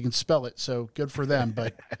Google if you can spell it. So good for them,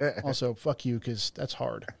 but also fuck you because that's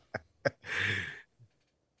hard.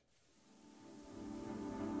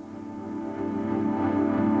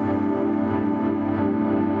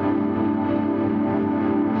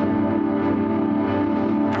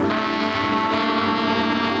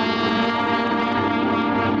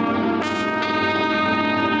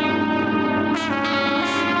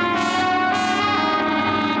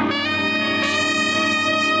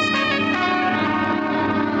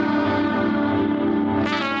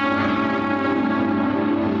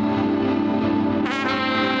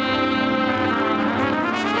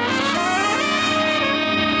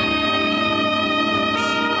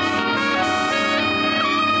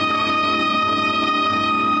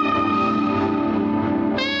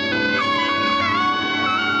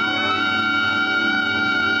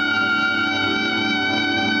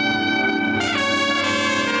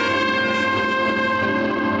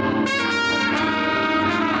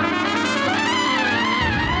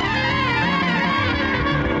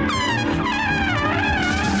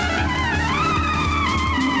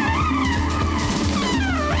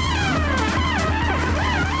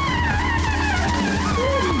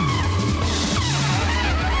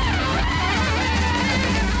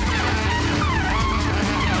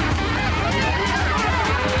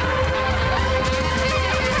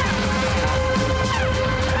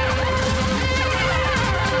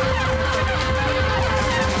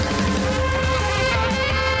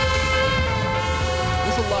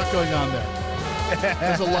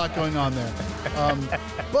 There's a lot going on there.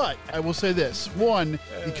 But I will say this. One,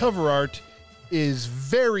 the cover art is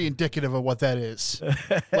very indicative of what that is.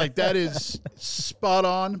 Like, that is spot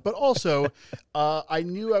on. But also, I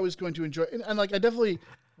knew I was going to enjoy it. And like, I definitely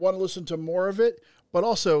want to listen to more of it. But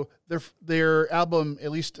also, their album,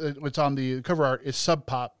 at least what's on the cover art, is Sub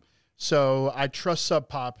Pop. So I trust Sub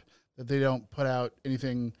Pop that they don't put out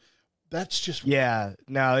anything that's just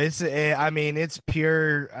it's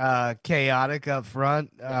pure chaotic up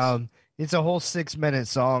front. It's a whole 6-minute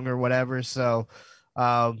song or whatever, so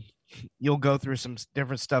you'll go through some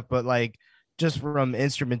different stuff, but like just from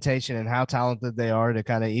instrumentation and how talented they are to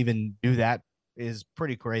kind of even do that is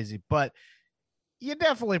pretty crazy. But you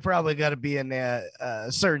definitely probably got to be in a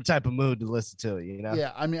certain type of mood to listen to it,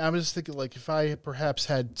 Yeah, I mean, I was thinking, like, if I perhaps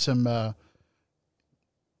had some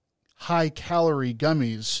high calorie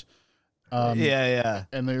gummies. And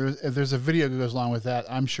if there's a video that goes along with that,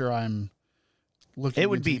 I'm sure I'm looking. It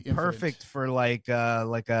would be perfect for like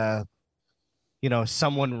a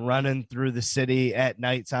someone running through the city at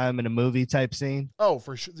nighttime in a movie type scene. Oh,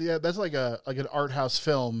 for sure. Yeah, that's like an art house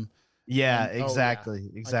film. Yeah, exactly.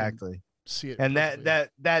 See it, and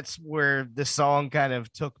that's where the song kind of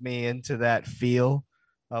took me into that feel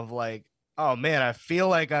of like, oh man, I feel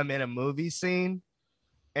like I'm in a movie scene,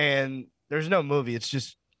 and there's no movie; it's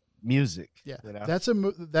just music. Yeah, that's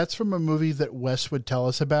from a movie that Wes would tell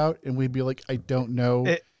us about, and we'd be like, I don't know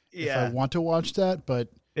if I want to watch that, but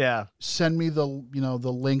send me the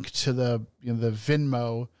the link to the the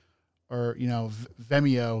Venmo or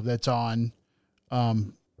Vimeo that's on.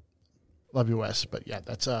 Love you, Wes, but yeah,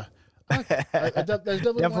 that's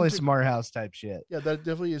definitely smart house type shit. Yeah, that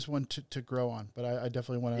definitely is one to grow on, but I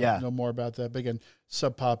definitely want to know more about that. But again,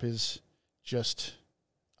 Sub Pop is just,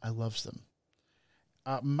 I loves them.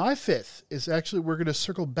 My fifth is actually, we're going to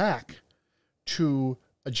circle back to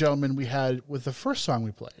a gentleman we had with the first song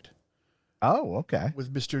we played. Oh, okay.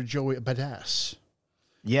 With Mr. Joey Badass.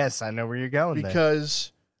 Yes, I know where you're going.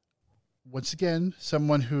 Because, once again,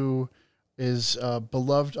 someone who is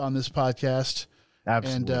beloved on this podcast.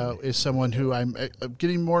 Absolutely. And is someone who I'm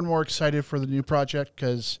getting more and more excited for the new project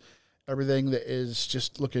because everything that is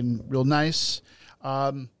just looking real nice.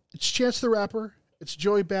 It's Chance the Rapper. It's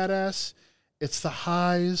Joey Badass. It's the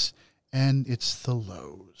highs and it's the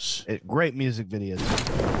lows. Great music videos.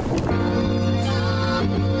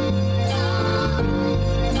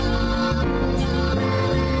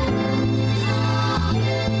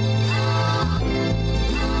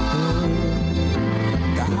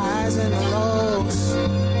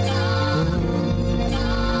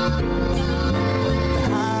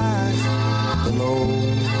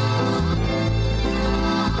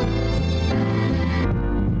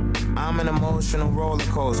 roller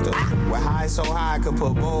coaster. With high so high, I could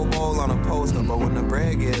put bowl on a poster. But when the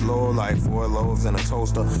bread get low, like 4 loaves in a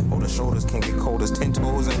toaster. Oh, the shoulders can get cold as 10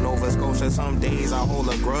 toes in Nova Scotia. Some days I hold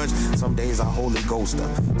a grudge, some days I hold a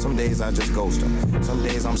ghoster. Some days I just ghost her. Some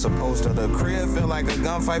days I'm supposed to. The crib feel like a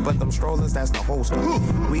gunfight, but them strollers, that's the holster.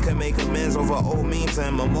 We can make amends over old memes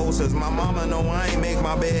and mimosas. My mama know I ain't make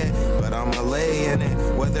my bed, but I'ma lay in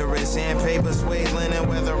it. Whether it's sandpaper, suede linen,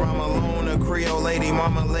 whether I'm alone, a Creole lady,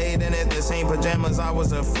 mama laid in it. The same pajamas I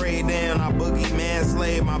was afraid in. I boogie man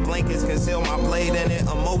slave, my blankets conceal my blade in it.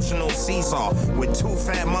 Emotional seesaw with 2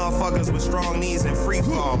 fat motherfuckers with strong knees and free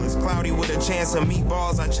fall. It's cloudy with a chance of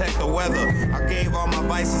meatballs. I check the weather. I gave all my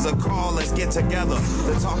vices a call. Let's get together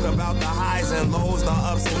to talk about the highs and lows, the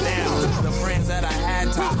ups and downs. The friends that I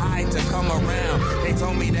had to hide to come around. They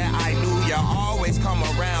told me that I knew you always come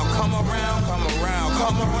around. Come around, come around,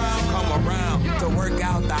 come around, come around. To work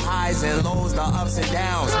out the highs and lows, the ups and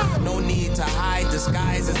downs. No need to hide, the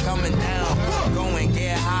skies is coming down. Go and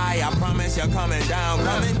get high, I promise you're coming down.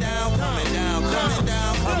 Coming down, coming down, coming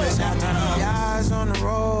down, coming down. Your eyes on the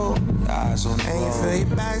road. And you feel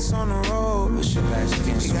your back's on the road. You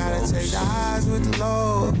gotta take the highs with the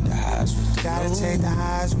low. Gotta take the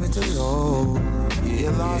highs with the low.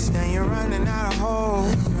 You're lost and you're running out of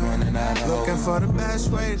hope. Looking for the best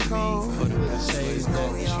way to go. Say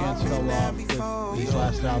that Chance fell off with his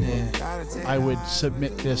last album. I would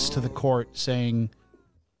submit this to the court saying,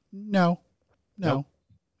 no. Nope.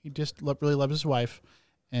 He just really loved his wife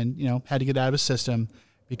and, had to get out of his system,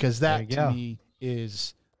 because that to me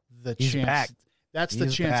is the He's Chance. back. That's the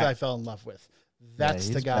He's Chance back. I fell in love with. That's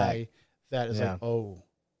the he's guy back. that is Yeah. like,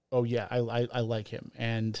 oh yeah, I like him.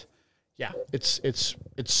 And yeah, it's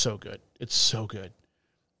so good. It's so good.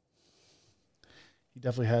 He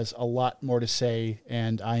definitely has a lot more to say,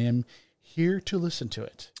 and I am here to listen to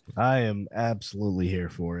it. I am absolutely here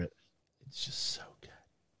for it. It's just so good.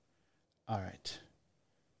 All right.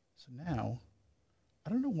 So now, I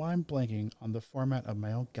don't know why I'm blanking on the format of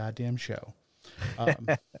my own goddamn show.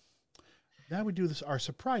 Now we do our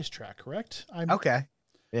surprise track, correct? Okay.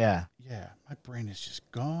 Yeah. Yeah, my brain is just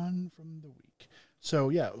gone from the week. So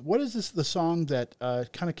yeah, what is the song that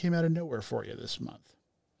kind of came out of nowhere for you this month?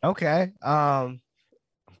 Okay. I'm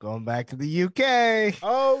going back to the UK.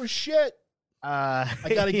 Oh shit. I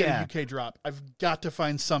gotta get yeah. a UK drop. I've got to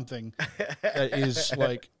find something that is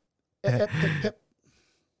like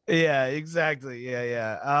Yeah, exactly.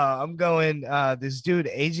 Yeah. I'm going this dude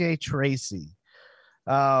AJ Tracy.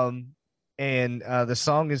 And the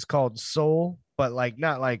song is called Soul, but like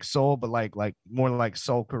not like soul, but like more like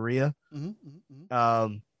Seoul, Korea.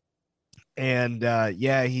 And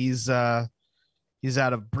yeah, he's out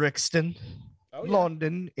of Brixton,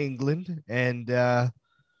 London, England. And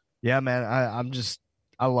yeah, man,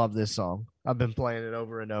 I love this song. I've been playing it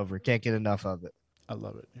over and over. Can't get enough of it. I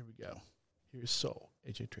love it. Here we go. Here's Soul,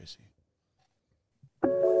 AJ Tracy.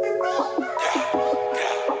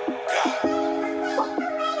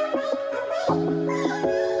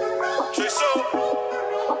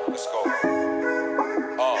 Let's go.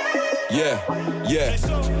 Yeah.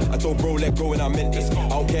 I told bro, let go, and I meant it. I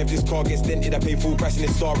don't care if this car gets dented. I pay full price and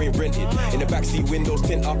this star ain't rented. In the backseat windows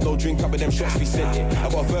tint up, no drink up, and them shots we sent it.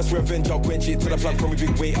 I got a first revenge, I'll quench it. Till the plug from a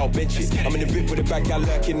big weight, I'll bench it. I'm in the VIP with a bad guy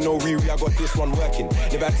lurking, no Riri, I got this one working.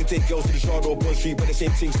 Never had to take girls to the shard or Bond Street, but the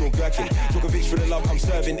same thing still gherkin. Took a bitch for the love I'm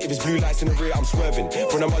serving. If it's blue lights in the rear, I'm swerving.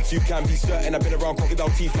 From the muds you can be certain. I've been around crocodile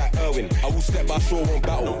teeth like Irwin. I will step, but I sure won't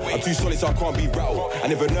battle. I'm too solid, so I can't be rattled. I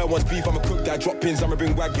never know one's beef, I'm a cook that drop pins, I'ma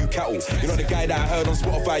bring Wagyu cattle. You're not the guy that I heard on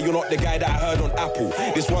Spotify, you're not the guy that I heard on Apple.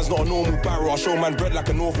 This one's not a normal barrel, I'll show man bread like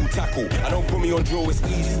a normal tackle. I don't put me on drill, it's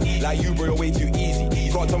easy. Like you, bro, you're way too easy.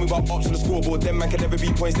 You can't tell me about ops on the scoreboard, them man can never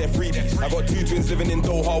be points, they're freebies. I got 2 twins living in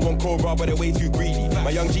Doha, 1 Cobra, but they're way too greedy. My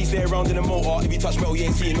young G stay around in the motor, if you touch metal, you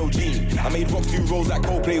ain't seeing no genie. I made rocks do rolls like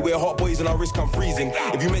Coldplay, we're hot boys and our wrist come freezing.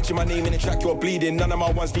 If you mention my name in the track, you're bleeding, none of my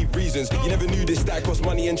ones need reasons. You never knew this, that cost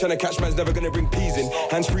money, and trying to catch man's never gonna bring peas in.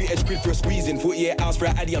 Hands free, edge grid for a squeezing, 48 hours for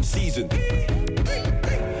an addy, I'm seasoned.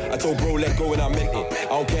 I told bro, let go, and I meant it. I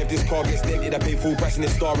don't care if this car gets dented, I pay full price and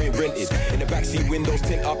this star ain't rented. In the backseat windows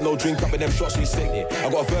tint up, no drink up, and them shots we sent it. I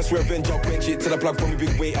got a first revenge, I'll quench it. Till the plug from a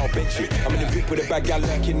big weight, I'll bench it. I'm in the VIP with a bad guy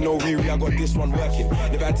lurking, no Riri, I got this one working.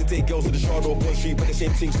 Never had to take girls to the shard or Bond Street, but the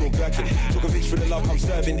same thing still gherkin. Took a bitch for the love I'm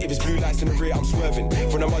serving. If it's blue lights in the rear, I'm swerving.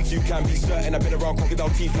 From the muds you can be certain. I've been around crocodile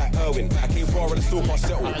teeth like Irwin. I came far and I still can't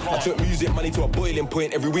settle. I took music money to a boiling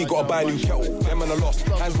point. Every week gotta buy a new kettle. Them man are lost.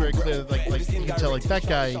 Hands very clear. Like you can tell, like that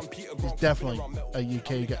guy is definitely a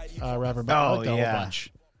UK rapper. But I like that whole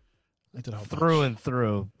bunch. I like that whole Through and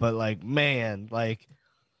through. But like, man, like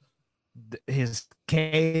his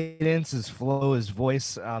cadence, his flow, his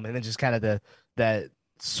voice, and then just kind of the that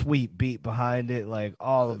sweet beat behind it, like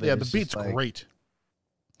all of it. Yeah, the is beat's just, like, great.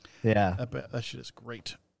 Yeah, That shit is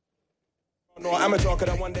great. No, I'm a talker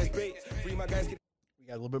that one day's bait. Free my guys. We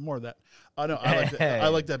got a little bit more of that. Oh no, I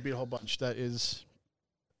like that beat a whole bunch. That is,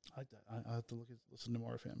 I like that. I have to listen to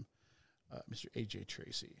more of him, Mr. AJ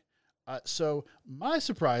Tracy. So my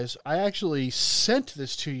surprise, I actually sent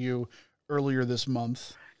this to you earlier this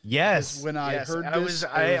month. Yes, when I heard this,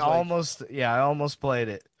 I almost played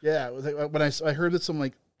it. Yeah, when I heard this, I'm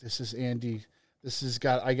like, this is Andy. This has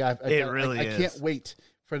got. I can't wait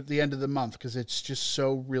for the end of the month because it's just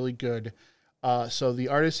so really good. So the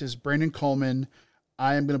artist is Brandon Coleman.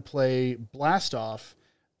 I am going to play Blast Off.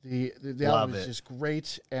 The album is just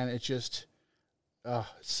great, and it's just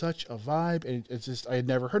such a vibe. And it's just, I had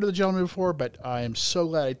never heard of the gentleman before, but I am so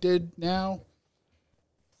glad I did now.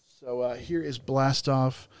 So here is Blast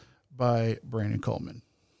Off by Brandon Coleman.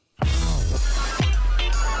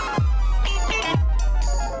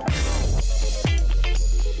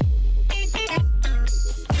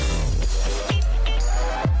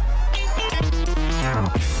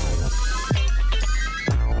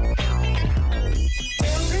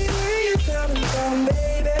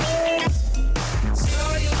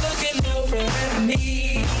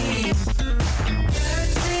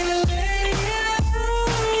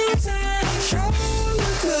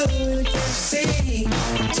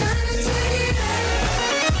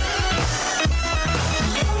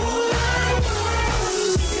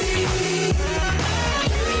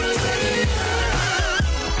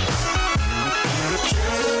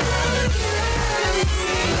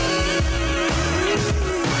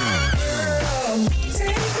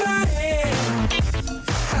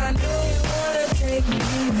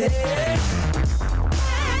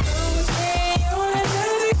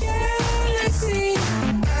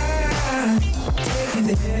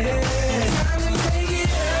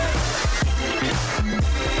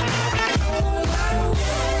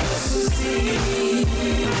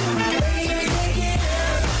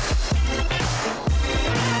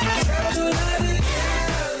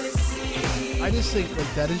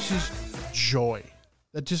 That is just joy.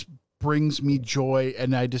 That just brings me joy,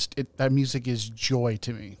 and that music is joy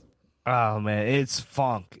to me. Oh man, it's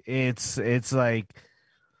funk. It's like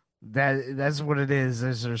that. That's what it is.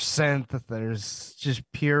 There's synth. There's just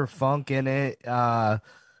pure funk in it.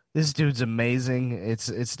 This dude's amazing.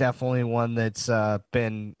 It's definitely one that's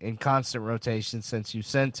been in constant rotation since you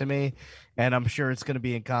sent to me, and I'm sure it's going to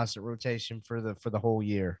be in constant rotation for the whole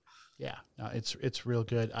year. Yeah, no, it's real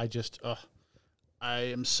good. I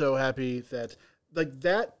am so happy that, like,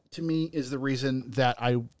 that to me is the reason that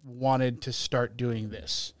I wanted to start doing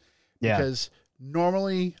this. Yeah. Because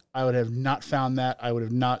normally I would have not found that. I would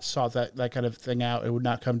have not sought that kind of thing out. It would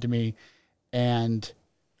not come to me. And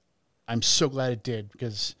I'm so glad it did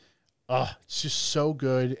because it's just so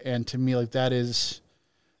good. And to me, like, that is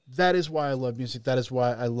why I love music. That is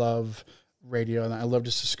why I love radio. And I love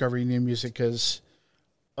just discovering new music because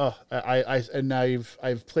I've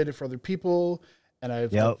played it for other people. And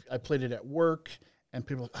I played it at work, and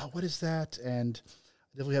people are like, oh, what is that? And I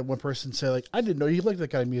definitely had one person say, like, I didn't know you liked that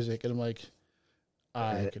kind of music. And I'm like,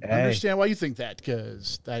 I can understand why you think that,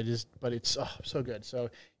 but it's so good.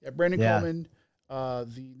 So, yeah, Brandon Coleman,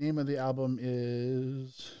 the name of the album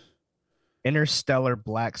is Interstellar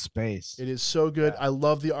Black Space. It is so good. I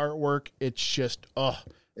love the artwork. It's just, So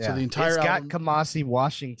the entire album, got Kamasi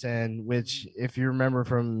Washington, which, if you remember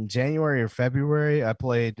from January or February, I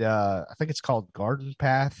played. I think it's called Garden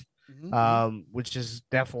Path, which is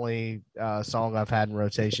definitely a song I've had in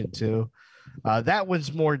rotation too. That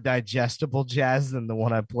one's more digestible jazz than the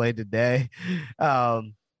one I played today.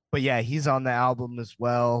 But yeah, he's on the album as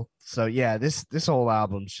well. So yeah, this whole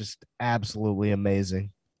album's just absolutely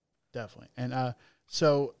amazing. Definitely, and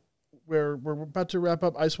so we're about to wrap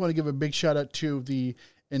up. I just want to give a big shout out to the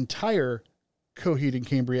entire Coheed and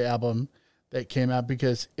Cambria album that came out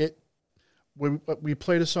because we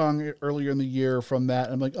played a song earlier in the year from that.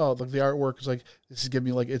 And I'm like, oh, look, the artwork is like, this is giving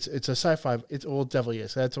me like, it's a sci-fi. It definitely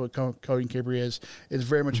is. That's what Coheed and Cambria is. It's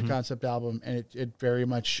very much a concept album, and it very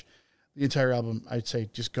much, the entire album, I'd say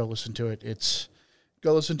just go listen to it.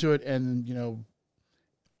 Go listen to it. And, you know,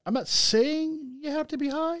 I'm not saying you have to be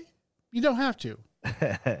high. You don't have to.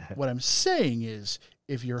 What I'm saying is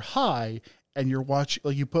if you're high and you're watching,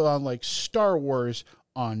 like you put on like Star Wars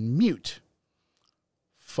on mute,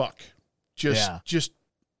 just,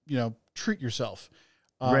 you know, treat yourself.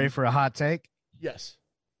 Ready for a hot take? Yes.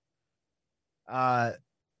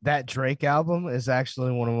 That Drake album is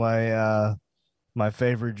actually one of my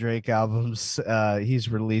favorite Drake albums he's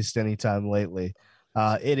released anytime lately.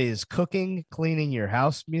 It is cooking, cleaning your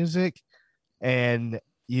house music, and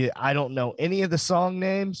I don't know any of the song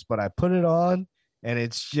names, but I put it on and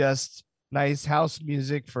it's just nice house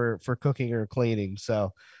music for cooking or cleaning.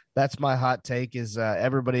 So that's my hot take is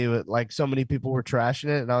everybody like so many people were trashing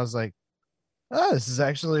it. And I was like, oh, this is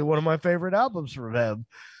actually one of my favorite albums from him.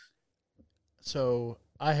 So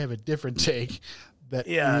I have a different take that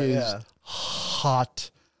is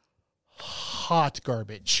hot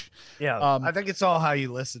garbage. Yeah, I think it's all how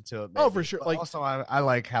you listen to it. Maybe. Oh, for sure. But like also, I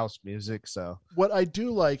like house music. So what I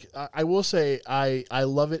do like, I will say, I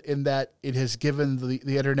love it in that it has given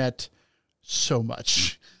the internet so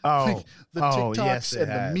much. Oh, the TikToks yes, and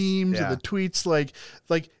has. the memes Yeah. and the tweets, like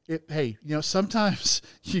it, hey, sometimes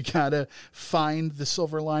you gotta find the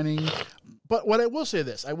silver lining. But what I will say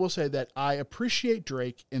that I appreciate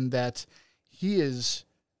Drake in that he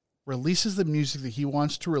releases the music that he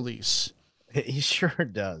wants to release. He sure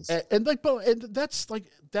does. And that's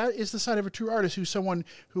that is the side of a true artist, who's someone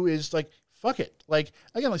who is like, fuck it. Like,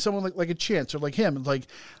 again, like someone like a Chance or like him. Like,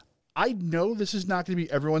 I know this is not going to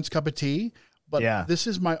be everyone's cup of tea, but this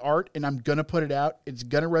is my art and I'm going to put it out. It's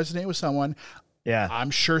going to resonate with someone. Yeah.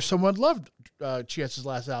 I'm sure someone loved Chance's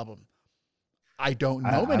last album. I don't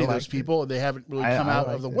know many of those people. They haven't really come out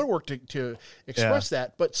of the woodwork to express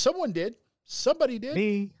that, but someone did. Somebody did.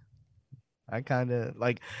 Me. I kind of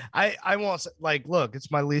like, I won't like, look,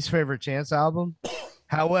 it's my least favorite Chance album.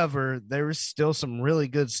 However, there was still some really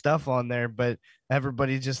good stuff on there, but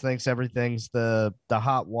everybody just thinks everything's the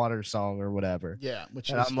hot water song or whatever. Yeah. Which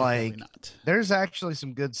and is I'm like, really not. There's actually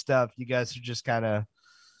some good stuff. You guys are just kind of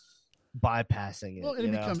bypassing it. Well,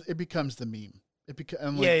 it becomes the meme. That's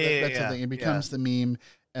the thing. It becomes the meme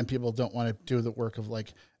and people don't want to do the work of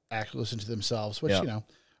like actually listen to themselves, which,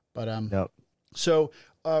 but, so,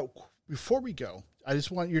 before we go, I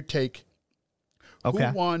just want your take. Okay.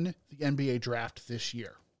 Who won the NBA draft this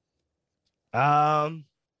year? Probably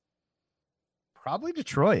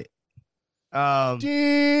Detroit.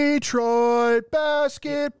 Detroit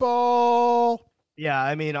basketball. Yeah,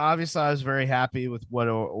 I mean, obviously, I was very happy with what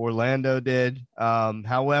Orlando did.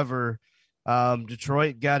 However,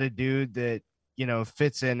 Detroit got a dude that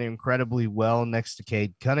fits in incredibly well next to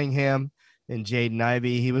Cade Cunningham and Jaden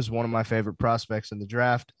Ivey. He was one of my favorite prospects in the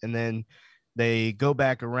draft. And then they go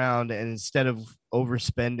back around and instead of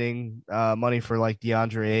overspending money for like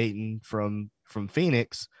DeAndre Ayton from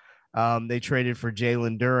Phoenix, they traded for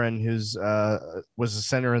Jalen Duren, who's was a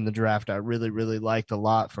center in the draft I really, really liked a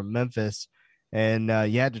lot from Memphis. And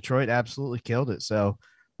Detroit absolutely killed it. So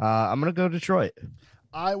I'm going to go Detroit.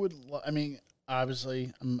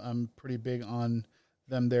 Obviously I'm pretty big on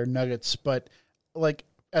them, their Nuggets, but like,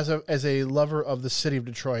 as a lover of the city of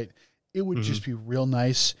Detroit, it would just be real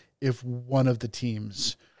nice if one of the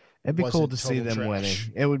teams. It'd be cool to see them winning.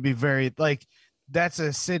 It would be very that's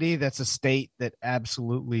a city, that's a state that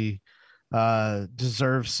absolutely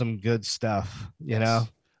deserves some good stuff. You know,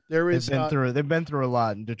 they've been through a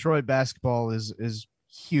lot, and Detroit basketball is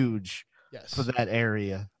huge for that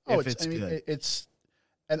area. Oh, it's good.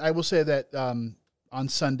 And I will say that on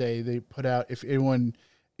Sunday they put out, if anyone.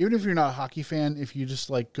 Even if you're not a hockey fan, if you just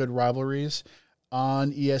like good rivalries,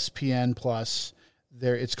 on ESPN Plus,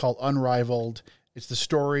 it's called Unrivaled. It's the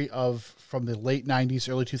story from the late 90s,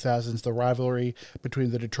 early 2000s, the rivalry between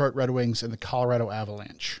the Detroit Red Wings and the Colorado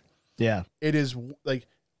Avalanche. Yeah. It is like,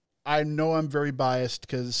 I know I'm very biased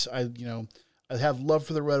because I have love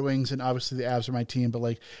for the Red Wings and obviously the Avs are my team, but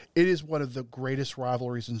like it is one of the greatest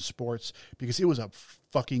rivalries in sports because it was a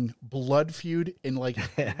fucking blood feud and like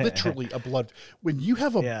literally a blood. When you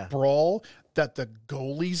have a brawl that the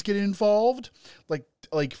goalies get involved,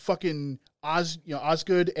 like fucking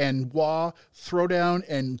Osgood and Waugh throw down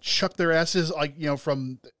and chuck their asses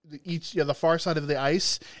from the far side of the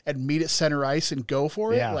ice and meet at center ice and go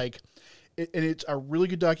for it. And it's a really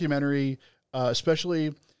good documentary,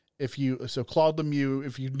 especially. Claude Lemieux,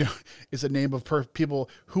 if you know, is a name of people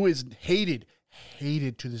who is hated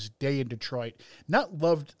to this day in Detroit. Not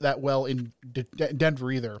loved that well in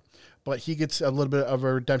Denver either, but he gets a little bit of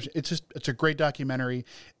a redemption. It's a great documentary.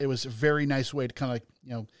 It was a very nice way to kind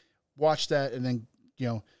of watch that and then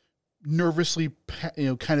nervously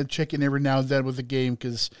kind of check in every now and then with the game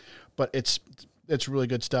but it's really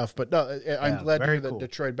good stuff. But no, I'm glad to hear that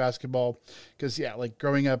Detroit basketball because like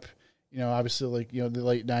growing up. Obviously, the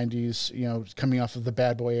late 90s, coming off of the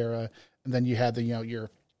bad boy era. And then you had your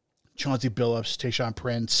Chauncey Billups, Tayshaun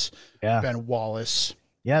Prince, Ben Wallace.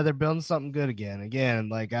 Yeah, they're building something good again.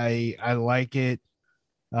 Like I like it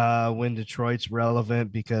when Detroit's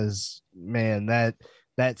relevant because, man,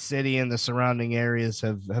 that city and the surrounding areas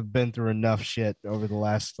have been through enough shit over the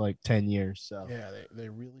last like 10 years. So yeah, they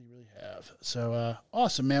really, really have. So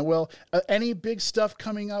awesome, man. Well, any big stuff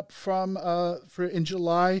coming up from for in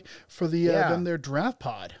July for the them their draft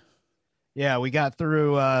pod? Yeah, we got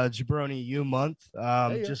through Jabroni U month.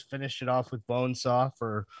 Just finished it off with Bonesaw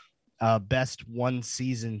for best one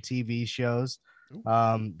season TV shows.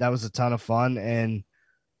 That was a ton of fun. And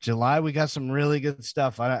July, we got some really good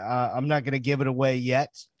stuff. I'm not going to give it away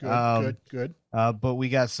yet. Good. But we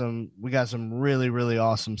got some really, really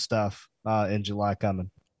awesome stuff in July coming.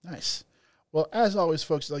 Nice. Well, as always,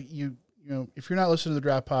 folks, like you know, if you're not listening to the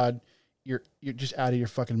Draft Pod, you're just out of your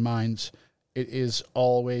fucking minds. It is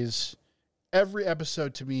always, every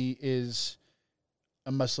episode to me is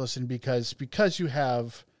a must listen because you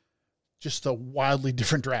have just the wildly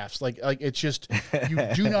different drafts. Like it's just, you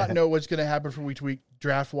do not know what's going to happen from week to week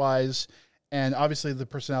draft wise. And obviously the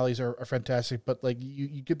personalities are fantastic, but like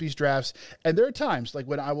you get these drafts and there are times like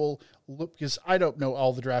when I will look, because I don't know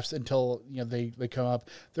all the drafts until, you know, they come up.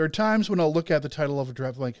 There are times when I'll look at the title of a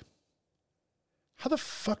draft, like, how the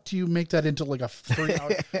fuck do you make that into like a 3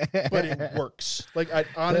 hour, but it works. Like I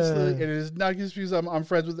honestly, it is not just because I'm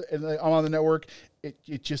friends with it and I'm on the network.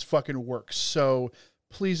 It just fucking works. So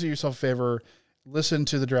please do yourself a favor, listen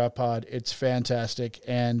to the Draft Pod. It's fantastic.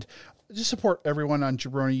 And just support everyone on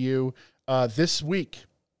Jabroni U. This week,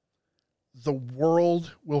 the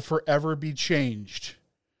world will forever be changed.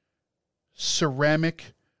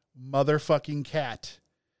 Ceramic motherfucking Cat.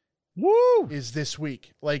 Woo! Is this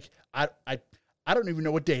week. Like, I don't even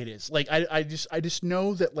know what day it is. Like, I just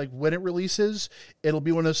know that, like, when it releases, it'll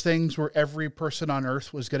be one of those things where every person on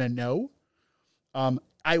Earth was going to know.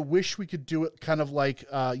 I wish we could do it kind of like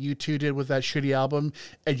U2 did with that shitty album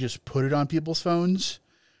and just put it on people's phones.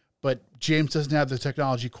 But James doesn't have the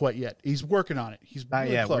technology quite yet. He's working on it. He's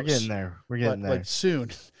really close. We're getting there. We're getting there. Like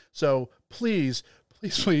soon. So please,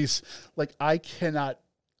 like I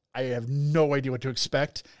have no idea what to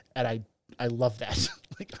expect. And I love that.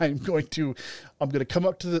 Like I'm going to come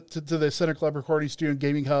up to the Center Club Recording Studio and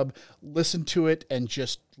Gaming Hub, listen to it and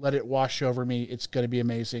just let it wash over me. It's going to be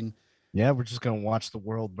amazing. Yeah, we're just going to watch the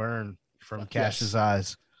world burn from Cash's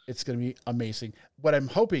eyes. It's going to be amazing. What I'm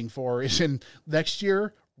hoping for is in next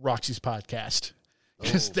year, Roxy's podcast.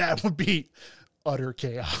 Because that would be utter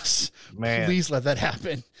chaos. Man. Please let that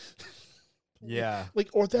happen. Yeah.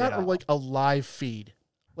 Or like a live feed.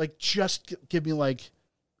 Like just give me like,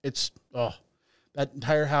 that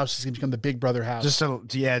entire house is going to become the Big Brother house. Just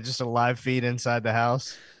a live feed inside the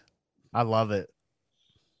house. I love it.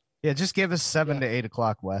 Yeah, just give us 7 to 8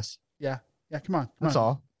 o'clock, Wes. Yeah, come on. That's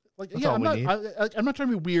all. Like, That's yeah, all I'm we not. need. I'm not trying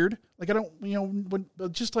to be weird. Like, I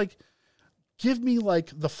don't. Just like, give me like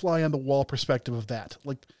the fly on the wall perspective of that.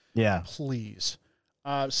 Like, yeah, please.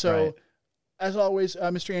 So, as always,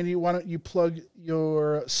 Mr. Andy, why don't you plug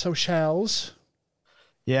your socials?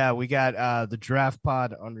 Yeah, we got the Draft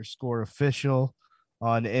Pod _official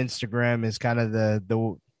on Instagram is kind of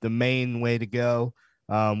the main way to go.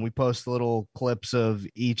 We post little clips of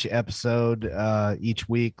each episode each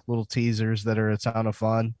week, little teasers that are a ton of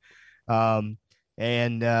fun.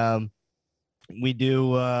 And we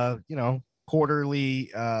do,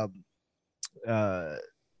 quarterly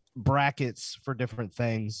brackets for different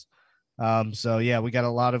things. So, yeah, we got a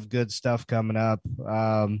lot of good stuff coming up.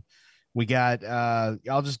 We got,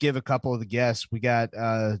 I'll just give a couple of the guests. We got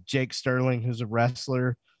Jake Sterling, who's a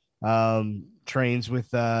wrestler, trains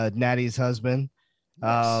with Natty's husband.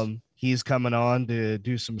 He's coming on to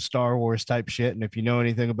do some Star Wars type shit. And if you know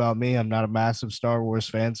anything about me, I'm not a massive Star Wars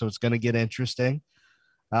fan, so it's going to get interesting.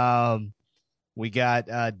 We got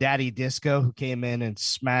Daddy Disco, who came in and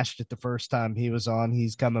smashed it the first time he was on.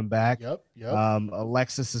 He's coming back. Yep.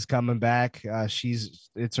 Alexis is coming back.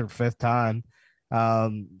 It's her 5th time.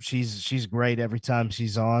 She's great every time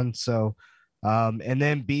she's on. So, and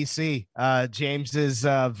then BC, James is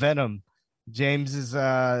Venom. James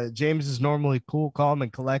is normally cool, calm,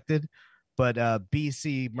 and collected, but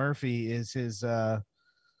BC Murphy is his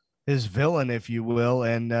villain, if you will,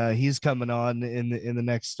 and he's coming on in the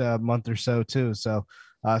next month or so too. So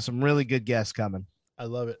some really good guests coming. I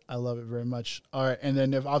love it very much. All right, and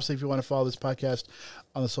then if you want to follow this podcast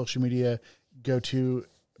on the social media, go to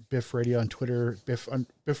Biff Radio on Twitter, Biff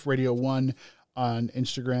Radio 1 on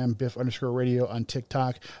Instagram, Biff _radio on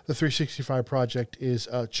TikTok. The 365 Project is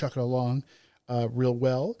chucking along real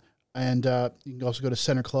well. And you can also go to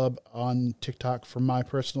Center Club on TikTok for my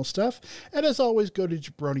personal stuff. And as always, go to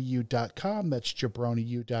jabroniu.com. That's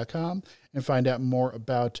jabroniu.com. And find out more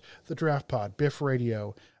about the Draft Pod, Biff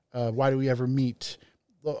Radio, Why Do We Ever Meet,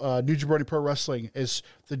 New Jabroni Pro Wrestling is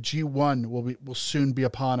the G1 will soon be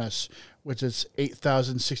upon us, which is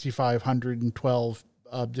 8,612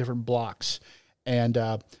 different blocks and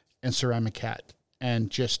Ceramic Cat, and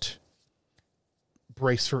just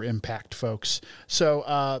brace for impact, folks.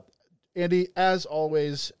 So, Andy, as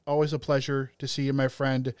always a pleasure to see you, my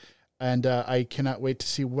friend, and I cannot wait to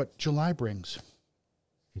see what July brings.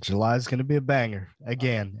 July is going to be a banger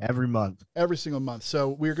again every month, every single month. So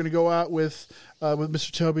we're going to go out with Mr.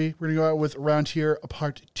 Toby. We're going to go out with Around Here, a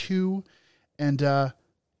part 2, and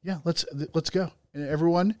let's go. And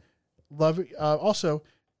everyone, love it. Also,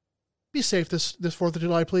 be safe this 4th of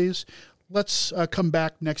July, please. Let's come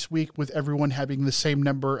back next week with everyone having the same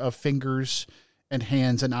number of fingers and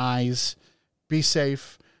hands and eyes. Be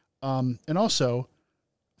safe, and also,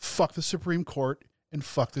 fuck the Supreme Court and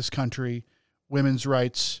fuck this country. Women's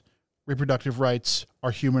rights, reproductive rights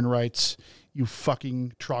are human rights, you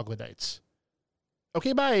fucking troglodytes.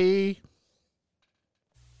 Okay, bye.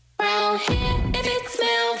 Round here, if it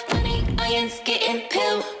smell funny, onions getting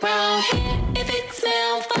peeled. Round here, if it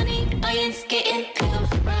smell funny, onions getting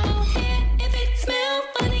peeled. Round here, if it smell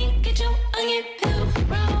funny, get your onion peeled.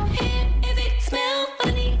 Round here, if it smell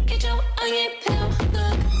funny, get your onion peeled.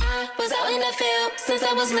 Look, I was out in the field since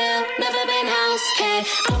I was little, never been house. Hey,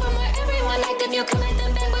 I'm from where everyone liked if you come